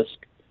the disc.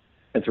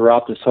 And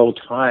throughout this whole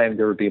time,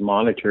 they were being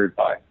monitored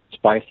by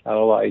spy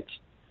satellites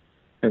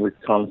and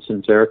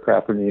reconnaissance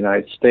aircraft from the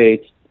United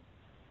States.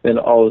 Then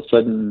all of a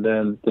sudden,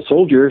 then the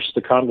soldiers,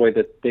 the convoy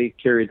that they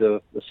carried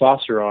the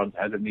saucer on,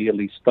 had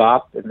immediately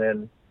stopped. And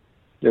then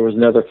there was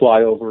another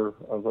flyover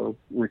of a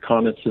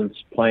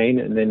reconnaissance plane,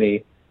 and then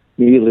they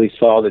immediately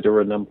saw that there were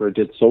a number of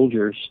dead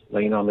soldiers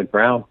laying on the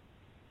ground,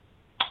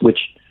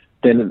 which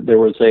then there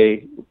was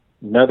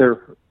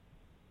another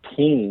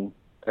team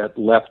that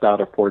left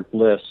out of Fort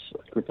Bliss,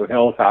 a group of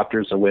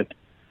helicopters that went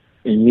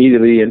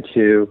immediately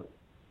into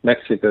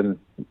Mexican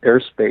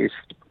airspace,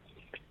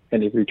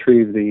 and they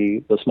retrieved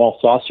the small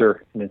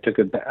saucer and then took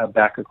it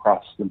back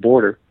across the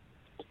border.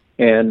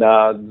 And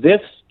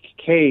this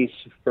case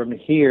from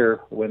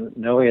here, when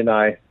Noe and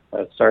I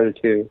started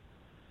to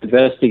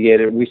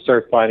investigate it, we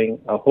started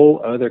finding a whole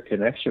other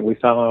connection. We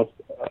found out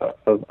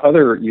of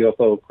other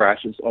UFO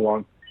crashes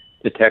along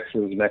the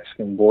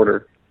Texas-Mexican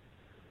border.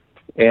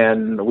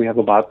 And we have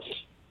about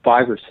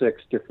 5 or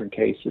 6 different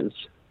cases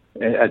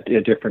at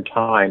different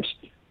times.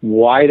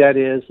 Why that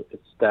is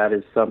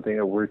something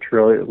that we're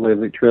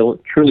truly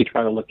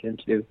trying to look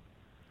into.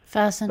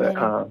 Fascinating.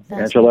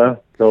 Angela,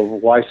 so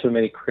why so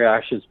many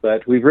crashes?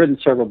 But we've written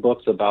several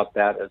books about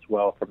that as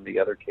well from the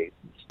other cases.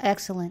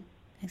 Excellent.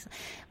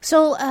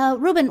 So,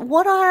 Ruben,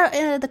 what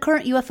are the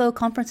current UFO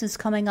conferences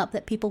coming up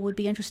that people would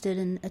be interested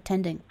in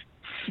attending?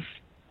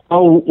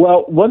 Oh,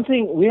 well, one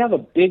thing, we have a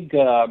big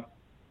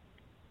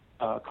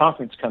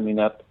conference coming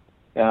up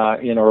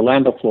in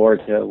Orlando,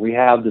 Florida. We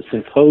have the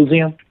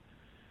symposium,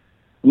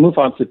 the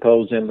MUFON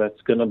Symposium, that's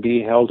going to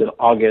be held in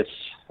August,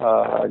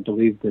 I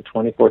believe the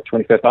 24th,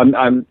 25th.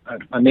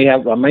 I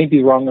may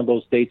be wrong on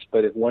those dates,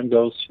 but if one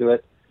goes to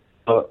it,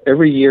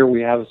 every year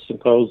we have a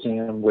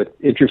symposium with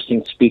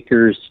interesting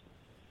speakers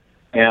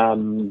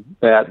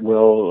that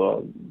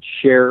will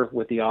share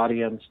with the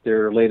audience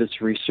their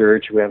latest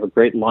research. We have a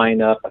great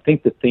lineup. I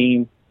think the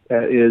theme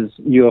is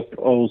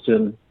UFOs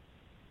in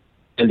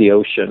the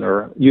ocean,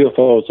 or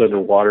UFOs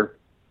underwater,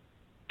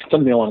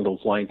 something along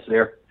those lines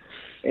there.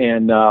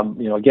 And,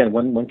 again,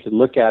 one could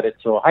look at it.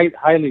 So I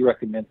highly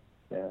recommend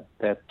that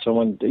that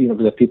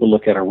people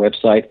look at our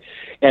website.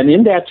 And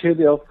in that, too,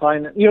 they'll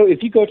find,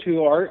 if you go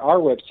to our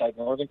website,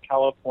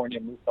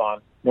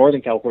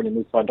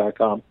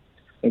 northern-california-mufon.com,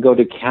 and go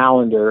to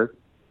calendar,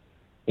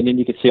 and then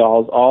you can see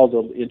all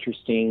the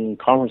interesting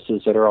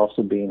conferences that are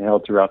also being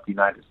held throughout the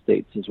United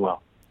States as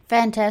well.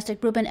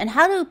 Fantastic, Ruben. And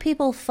how do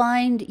people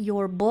find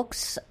your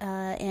books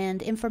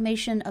and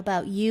information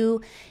about you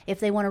if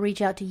they want to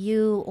reach out to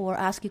you or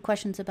ask you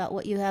questions about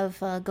what you have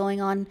going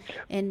on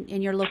in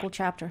your local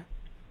chapter?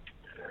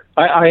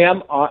 I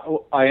am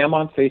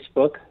on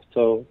Facebook,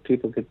 so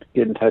people could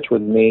get in touch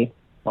with me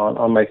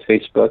on my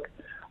Facebook.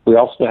 We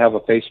also have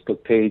a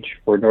Facebook page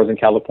for Northern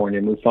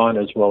California MUFON,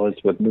 as well as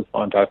with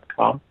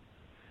MUFON.com,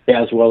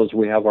 as well as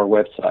we have our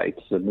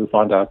websites at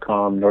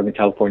MUFON.com, Northern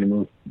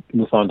California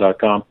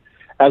MUFON.com,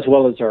 as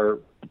well as our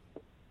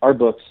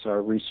books,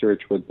 our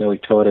research with Millie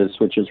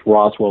Todes, which is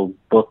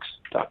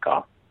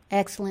RoswellBooks.com.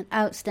 Excellent.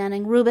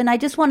 Outstanding. Ruben, I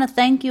just want to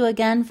thank you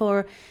again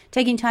for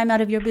taking time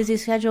out of your busy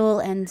schedule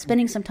and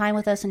spending some time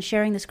with us and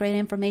sharing this great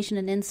information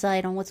and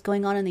insight on what's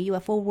going on in the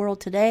UFO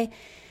world today.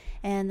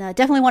 And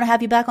definitely want to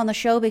have you back on the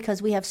show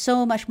because we have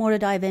so much more to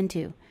dive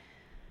into.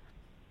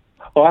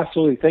 Oh,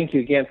 absolutely. Thank you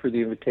again for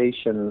the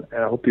invitation.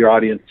 I hope your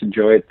audience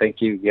enjoy it. Thank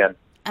you again.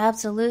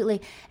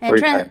 Absolutely.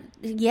 And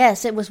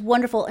yes, it was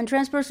wonderful. And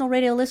Transpersonal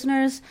Radio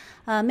listeners,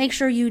 make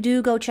sure you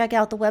do go check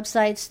out the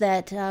websites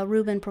that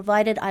Ruben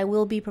provided. I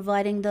will be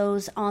providing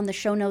those on the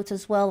show notes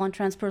as well on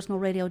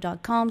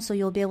transpersonalradio.com, so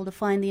you'll be able to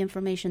find the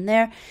information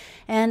there.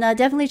 And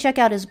definitely check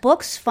out his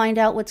books, find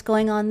out what's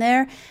going on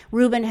there.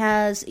 Ruben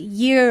has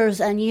years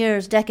and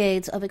years,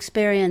 decades of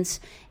experience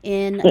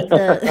in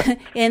the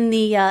in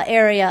the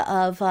area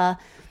of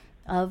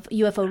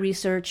UFO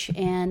research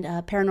and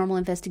paranormal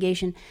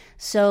investigation.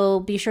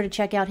 So be sure to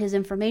check out his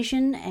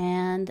information.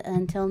 And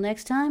until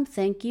next time,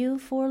 thank you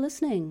for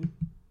listening.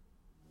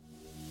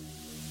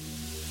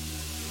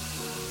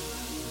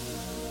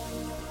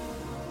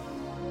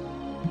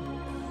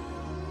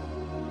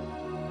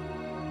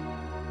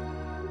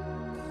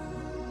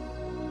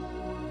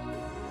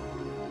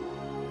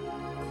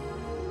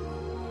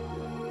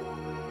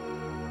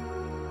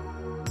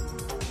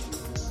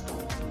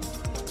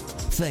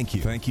 Thank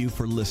you. Thank you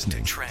for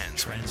listening.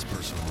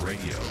 Transpersonal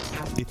Radio.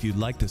 If you'd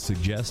like to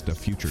suggest a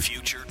future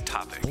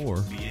topic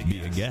or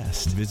be a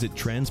guest, visit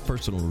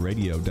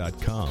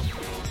transpersonalradio.com.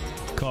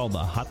 Call the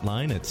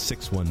hotline at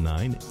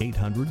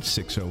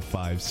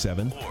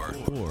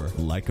 619-800-6057 or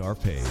like our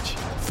page,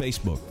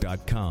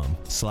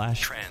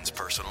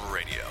 facebook.com/transpersonal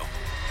radio.